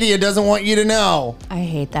mainstream media doesn't want you to know. I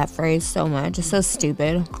hate that phrase so much. It's so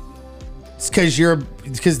stupid. It's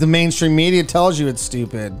because the mainstream media tells you it's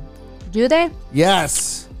stupid. Do they?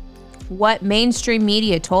 Yes. What mainstream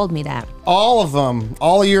media told me that? All of them.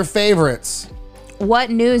 All of your favorites. What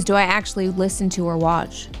news do I actually listen to or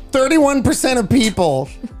watch? 31% of people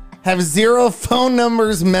have 0 phone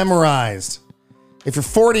numbers memorized. If you're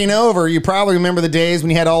 40 and over, you probably remember the days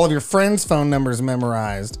when you had all of your friends' phone numbers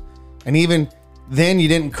memorized. And even then, you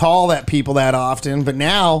didn't call people that often. But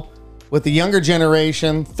now, with the younger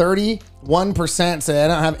generation, 31% say I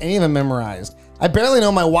don't have any of them memorized. I barely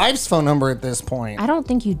know my wife's phone number at this point. I don't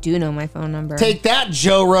think you do know my phone number. Take that,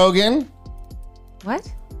 Joe Rogan.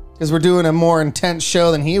 What? Because we're doing a more intense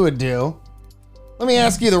show than he would do. Let me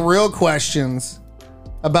ask you the real questions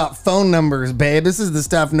about phone numbers, babe. This is the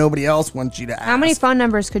stuff nobody else wants you to ask. How many phone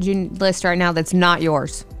numbers could you list right now that's not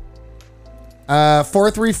yours?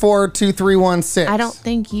 434-2316. I don't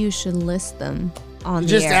think you should list them on You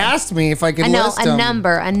the just air. asked me if I could I know, list a them.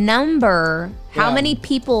 number. How Yeah. many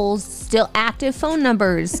people's still active phone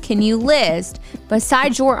numbers can you list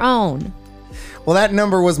besides your own? Well, that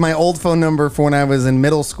number was my old phone number for when I was in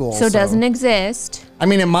middle school. So it doesn't exist. I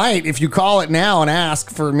mean, it might. If you call it now and ask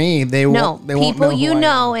for me, they No, won't. They won't people know you who I am.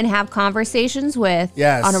 know and have conversations with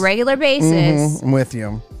Yes. on a regular basis. Mhm, I'm with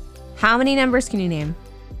you. How many numbers can you name?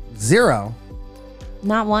 0.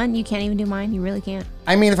 Not one? You can't even do mine? You really can't?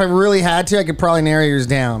 I mean, if I really had to, I could probably narrow yours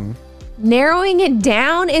down. Narrowing it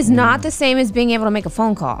down is not the same as being able to make a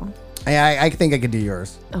phone call. I think I could do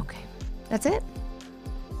yours. Okay. That's it?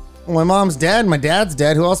 Well, my mom's dead. My dad's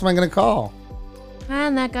dead. Who else am I going to call?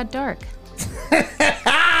 And that got dark.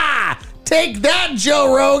 Take that,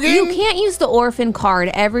 Joe Rogan. You can't use the orphan card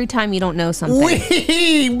every time you don't know something.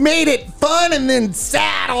 We made it fun and then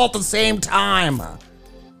sad all at the same time.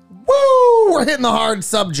 Woo! We're hitting the hard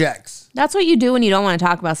subjects. That's what you do when you don't want to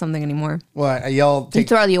talk about something anymore. What? I yell, You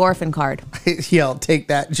throw the orphan card. yell, take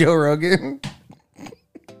that, Joe Rogan.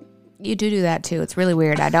 You do that too. It's really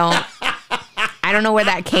weird. I don't know where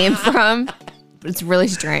that came from, but it's really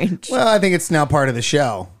strange. Well, I think it's now part of the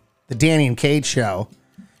show. The Danny and Kate Show.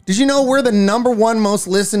 Did you know we're the #1 most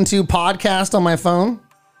listened to podcast on my phone?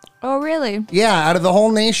 Oh, really? Yeah, out of the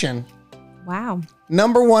whole nation. Wow.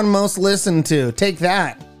 #1 most listened to. Take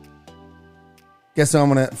that. Guess who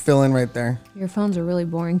I'm going to fill in right there? Your phone's a really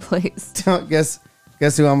boring place. Guess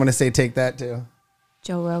who I'm going to say take that to?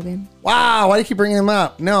 Joe Rogan. Wow, why do you keep bringing him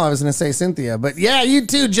up? No, I was going to say Cynthia. But yeah, you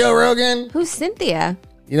too, Joe Rogan. Who's Cynthia?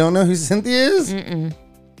 You don't know who Cynthia is? Mm-mm.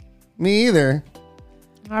 Me either.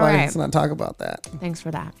 All But right. let's not talk about that. Thanks for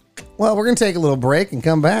that. Well, we're going to take a little break and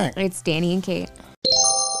come back. It's Danny and Kate.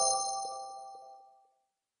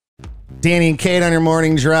 Danny and Kate on your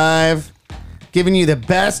morning drive, giving you the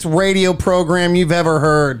best radio program you've ever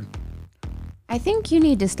heard. I think you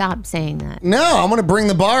need to stop saying that. No, I'm going to bring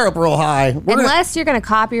the bar up real high. Unless you're going to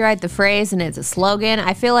copyright the phrase and it's a slogan,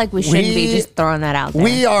 I feel like we shouldn't be just throwing that out there.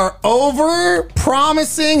 We are over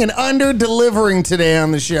promising and under delivering today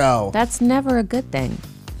on the show. That's never a good thing.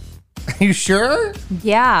 Are you sure?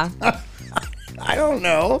 Yeah. I don't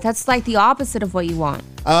know. That's like the opposite of what you want.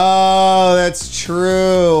 Oh, that's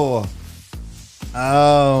true.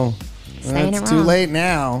 Oh, Saying it's it too wrong. late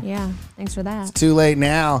now. Yeah. Thanks for that. Too late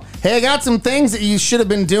now. Hey, I got some things that you should have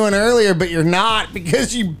been doing earlier, but you're not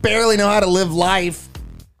because you barely know how to live life.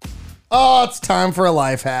 Oh, it's time for a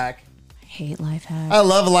life hack. I hate life hacks. I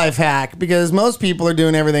love a life hack because most people are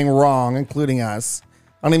doing everything wrong, including us.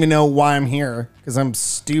 I don't even know why I'm here because I'm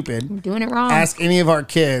stupid. We're doing it wrong. Ask any of our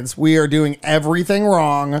kids. We are doing everything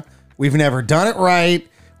wrong. We've never done it right.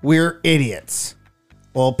 We're idiots.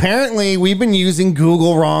 Well, apparently we've been using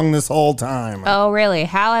Google wrong this whole time. Oh, really?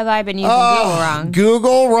 How have I been using Google wrong?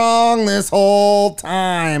 Google wrong this whole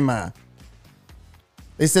time.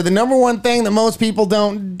 They said the number one thing that most people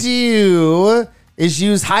don't do is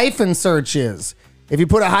use hyphen searches. If you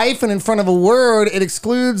put a hyphen in front of a word, it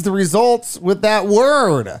excludes the results with that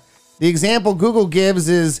word. The example Google gives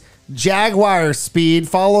is Jaguar speed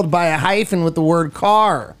followed by a hyphen with the word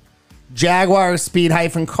car. Jaguar speed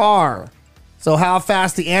hyphen car. So how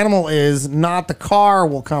fast the animal is, not the car,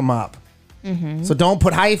 will come up. Mm-hmm. So don't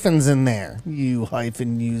put hyphens in there, you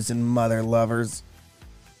hyphen using mother lovers.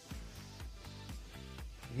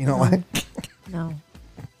 You know what? No.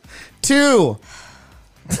 2,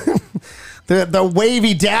 the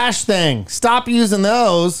wavy dash thing. Stop using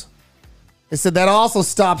those. They said that also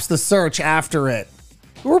stops the search after it.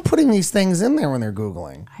 Who are putting these things in there when they're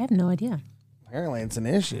Googling? I have no idea. Apparently it's an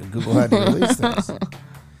issue. Google had to release this.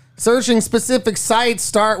 Searching specific sites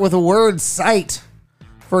start with a word site.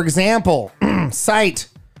 For example, site,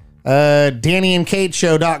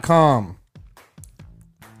 DannyandKateShow.com.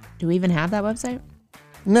 Do we even have that website?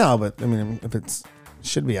 No, but I mean, if it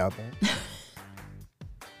should be out there.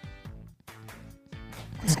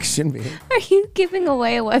 It shouldn't be. Are you giving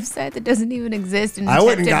away a website that doesn't even exist? In I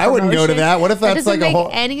wouldn't go to that. What if that's doesn't like make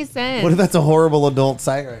any sense? What if that's a horrible adult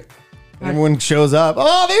site, right? Everyone shows up.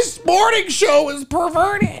 Oh, this morning show is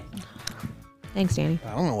perverted. Thanks, Danny.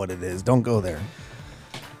 I don't know what it is. Don't go there.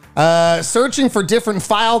 Searching for different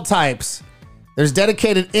file types. There's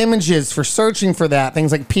dedicated images for searching for that.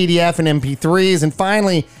 Things like PDF and MP3s. And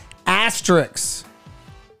finally, asterisks.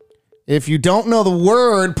 If you don't know the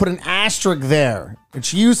word, put an asterisk there.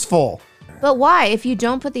 It's useful. But why? If you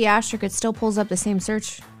don't put the asterisk, it still pulls up the same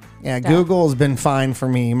search. Yeah, stuff. Google has been fine for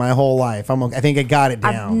me my whole life. I think I got it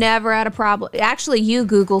down. I've never had a problem. Actually, you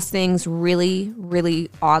Google things really,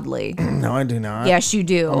 really oddly. No, I do not. Yes, you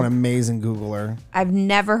do. I'm an amazing Googler. I've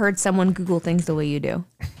never heard someone Google things the way you do.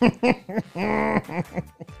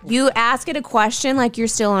 You ask it a question like you're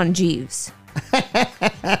still on Jeeves.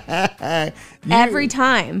 Every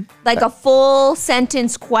time. Like a full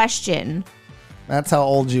sentence question. That's how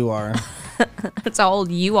old you are. That's how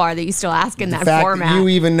old you are that you still ask in The that fact format. that you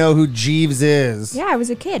even know who Jeeves is. Yeah, I was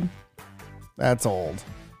a kid. That's old.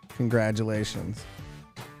 Congratulations.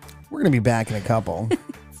 We're going to be back in a couple.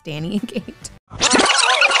 It's Danny and Kate.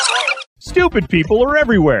 Stupid people are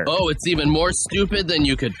everywhere. Oh, it's even more stupid than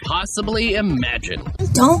you could possibly imagine.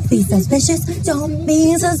 Don't be suspicious. Don't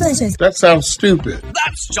be suspicious. That sounds stupid.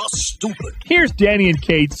 That's just stupid. Here's Danny and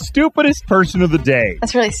Kate's stupidest person of the day.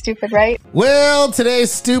 That's really stupid, right? Well,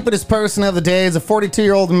 today's stupidest person of the day is a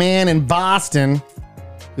 42-year-old man in Boston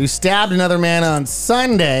who stabbed another man on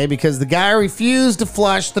Sunday because the guy refused to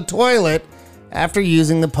flush the toilet after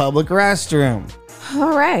using the public restroom.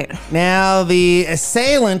 All right. Now, the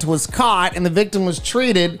assailant was caught and the victim was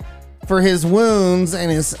treated for his wounds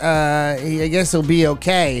and I guess he'll be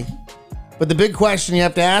okay. But the big question you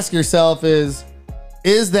have to ask yourself is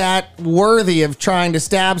that worthy of trying to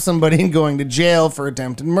stab somebody and going to jail for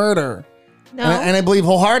attempted murder? No. And I believe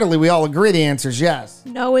wholeheartedly we all agree the answer is yes.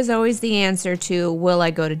 No is always the answer to will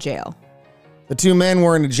I go to jail? The two men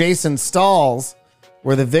were in adjacent stalls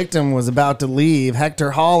where the victim was about to leave. Hector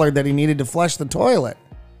hollered that he needed to flush the toilet.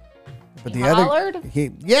 But He hollered?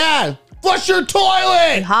 Yeah, flush your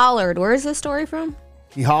toilet! He hollered. Where is this story from?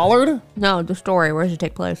 He hollered? No, the story. Where does it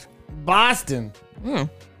take place? Boston. Hmm.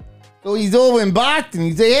 So he's over in Boston.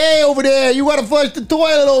 He say, hey, over there, you gotta flush the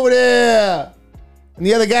toilet over there. And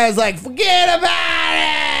the other guy's like, forget about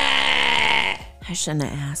it. I shouldn't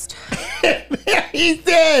have asked. He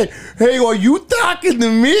said, hey, are you talking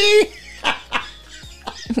to me?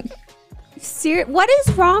 What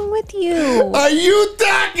is wrong with you? Are you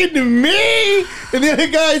talking to me? And then the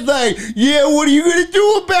guy's like, yeah, what are you going to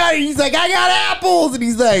do about it? He's like, I got apples. And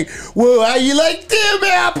he's like, well, how you like them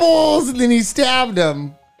apples? And then he stabbed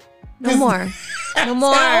him. No more. No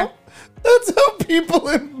more. That's how people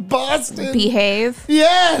in Boston behave.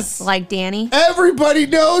 Yes. Like Danny. Everybody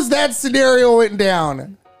knows that scenario went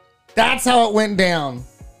down. That's how it went down.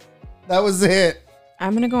 That was it.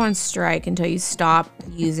 I'm going to go on strike until you stop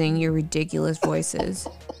using your ridiculous voices.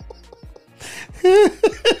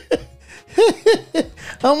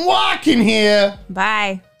 I'm walking here.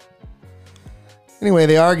 Bye. Anyway,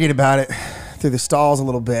 they argued about it through the stalls a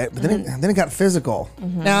little bit, but then it got physical.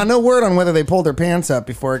 Now, no word on whether they pulled their pants up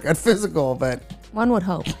before it got physical, but one would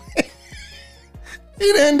hope.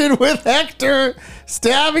 It ended with Hector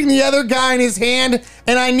stabbing the other guy in his hand,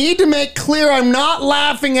 and I need to make clear I'm not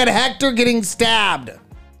laughing at Hector getting stabbed.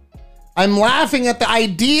 I'm laughing at the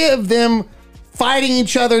idea of them fighting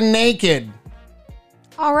each other naked.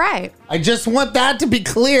 All right. I just want that to be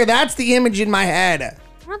clear. That's the image in my head.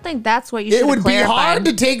 I don't think that's what you should It would be clarified. hard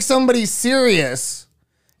to take somebody serious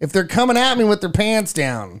if they're coming at me with their pants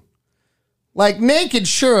down. Like naked,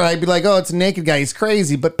 sure, I'd be like, oh, it's a naked guy, he's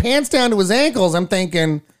crazy. But pants down to his ankles, I'm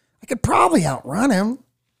thinking, I could probably outrun him.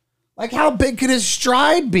 Like, how big could his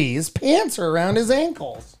stride be? His pants are around his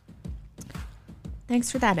ankles.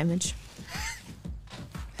 Thanks for that image.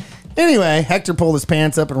 Anyway, Hector pulled his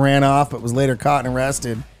pants up and ran off, but was later caught and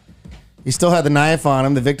arrested. He still had the knife on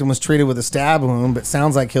him. The victim was treated with a stab wound, but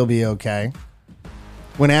sounds like he'll be okay.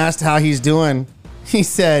 When asked how he's doing, he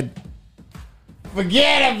said,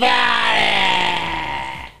 forget about it.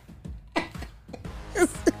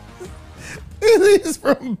 He's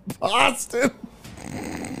from Boston.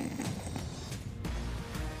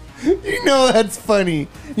 You know that's funny.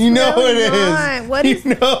 You know really it not. is. What is?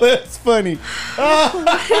 You know that's funny.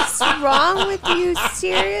 What is wrong with you?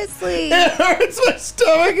 Seriously. It hurts my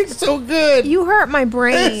stomach. It's so good. You hurt my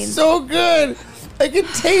brain. It's so good. I can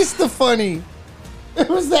taste the funny. It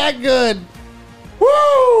was that good.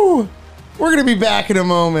 Woo! We're going to be back in a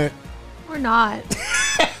moment. We're not.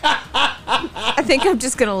 I think I'm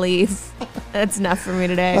just going to leave. That's enough for me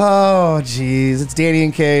today. Oh, geez. It's Danny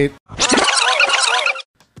and Kate.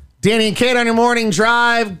 Danny and Kate on your morning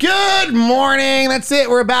drive. Good morning. That's it.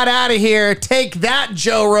 We're about out of here. Take that,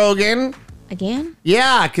 Joe Rogan. Again?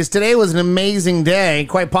 Yeah, because today was an amazing day.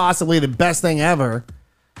 Quite possibly the best thing ever.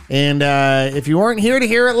 And if you weren't here to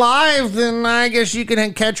hear it live, then I guess you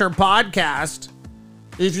can catch our podcast.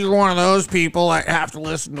 If you're one of those people that have to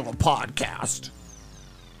listen to a podcast.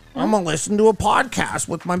 I'm going to listen to a podcast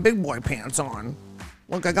with my big boy pants on.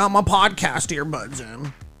 Look, I got my podcast earbuds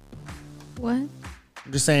in. What?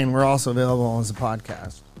 I'm just saying, we're also available as a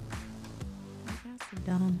podcast.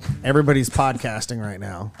 Dumb. Everybody's podcasting right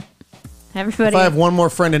now. Everybody. If I have one more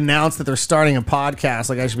friend announce that they're starting a podcast,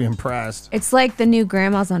 like I should be impressed. It's like the new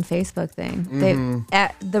grandmas on Facebook thing.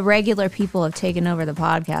 Mm-hmm. The regular people have taken over the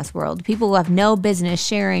podcast world. People who have no business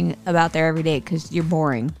sharing about their everyday because you're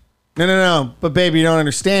boring. No. But baby, you don't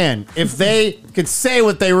understand. If they could say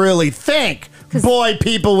what they really think, boy,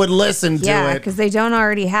 people would listen to Yeah, it. because they don't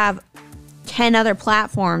already have 10 other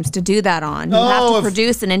platforms to do that on. You have to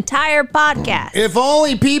produce an entire podcast. If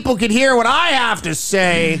only people could hear what I have to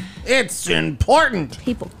say. It's important.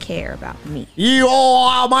 People care about me.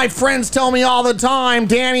 My friends tell me all the time,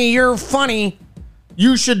 Danny, you're funny.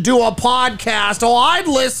 You should do a podcast. Oh, I'd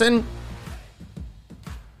listen.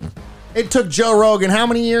 It took Joe Rogan how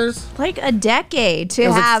many years? Like a decade to It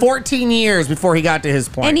was have. like 14 years before he got to his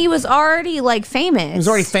point. And he was already like famous. He was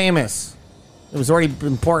already famous. It was already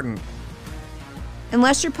important.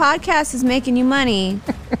 Unless your podcast is making you money,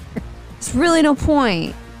 it's really no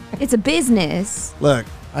point. It's a business. Look,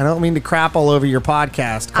 I don't mean to crap all over your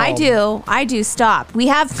podcast. I do. Stop. We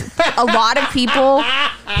have a lot of people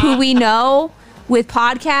who we know with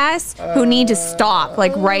podcasts who need to stop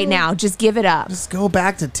like right now. Just give it up. Just go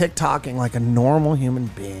back to TikToking like a normal human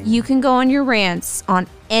being. You can go on your rants on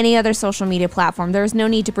any other social media platform. There's no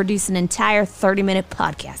need to produce an entire 30-minute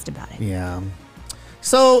podcast about it. Yeah.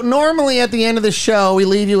 So normally at the end of the show, we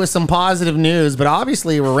leave you with some positive news, but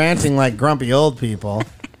obviously we're ranting like grumpy old people.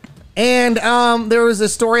 And there was a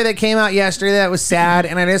story that came out yesterday that was sad,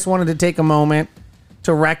 and I just wanted to take a moment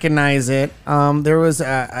to recognize it. There was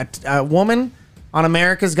a woman on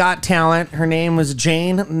America's Got Talent. Her name was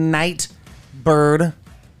Jane Nightbird.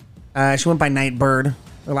 She went by Nightbird.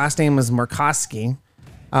 Her last name was Murkowski.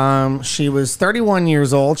 She was 31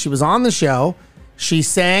 years old. She was on the show. She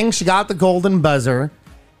sang. She got the golden buzzer.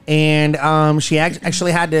 And she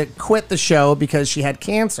actually had to quit the show because she had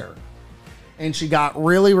cancer. And she got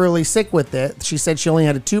really, really sick with it. She said she only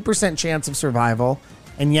had a 2% chance of survival.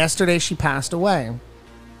 And yesterday she passed away.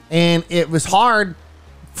 And it was hard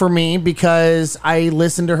for me because I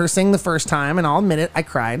listened to her sing the first time, and I'll admit it, I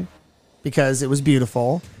cried because it was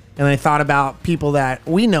beautiful. And I thought about people that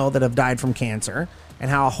we know that have died from cancer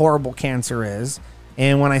and how horrible cancer is.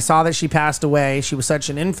 And when I saw that she passed away, she was such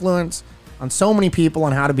an influence on so many people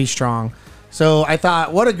on how to be strong. So I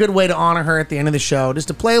thought, what a good way to honor her at the end of the show, just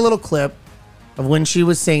to play a little clip of when she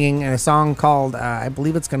was singing a song called, I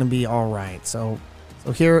believe it's going to be All Right. So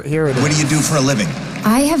here it is. What do you do for a living?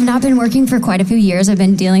 I have not been working for quite a few years. I've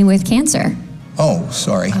been dealing with cancer. Oh,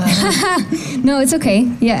 sorry. No, it's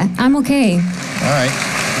okay. Yeah, I'm okay. All right.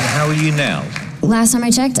 And how are you now? Last time I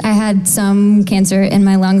checked, I had some cancer in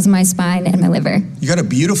my lungs, my spine, and my liver. You got a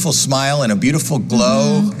beautiful smile and a beautiful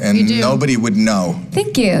glow, and nobody would know.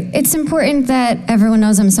 Thank you. It's important that everyone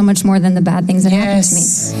knows I'm so much more than the bad things that happen to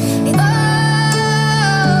me.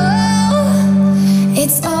 Oh,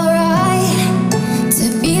 it's alright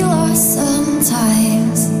to be lost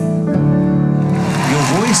sometimes. Your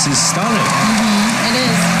voice is stunning. It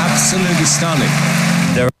is. Absolutely stunning.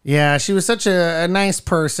 Yeah, she was such a nice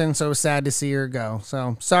person, so it was sad to see her go.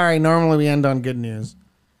 So, sorry, normally we end on good news,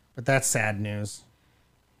 but that's sad news.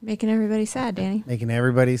 Making everybody sad, Danny. Making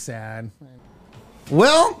everybody sad.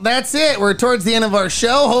 Well, that's it. We're towards the end of our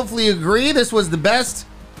show. Hopefully you agree this was the best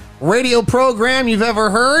radio program you've ever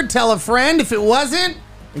heard. Tell a friend if it wasn't,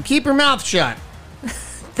 and keep your mouth shut.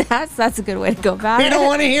 That's a good way to go about it. We don't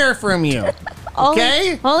want to hear from you.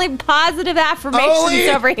 Okay? Only positive affirmations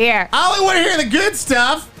over here. I only want to hear the good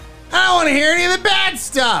stuff. I don't want to hear any of the bad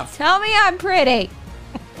stuff. Tell me I'm pretty.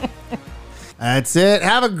 That's it.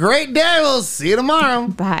 Have a great day. We'll see you tomorrow.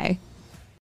 Bye.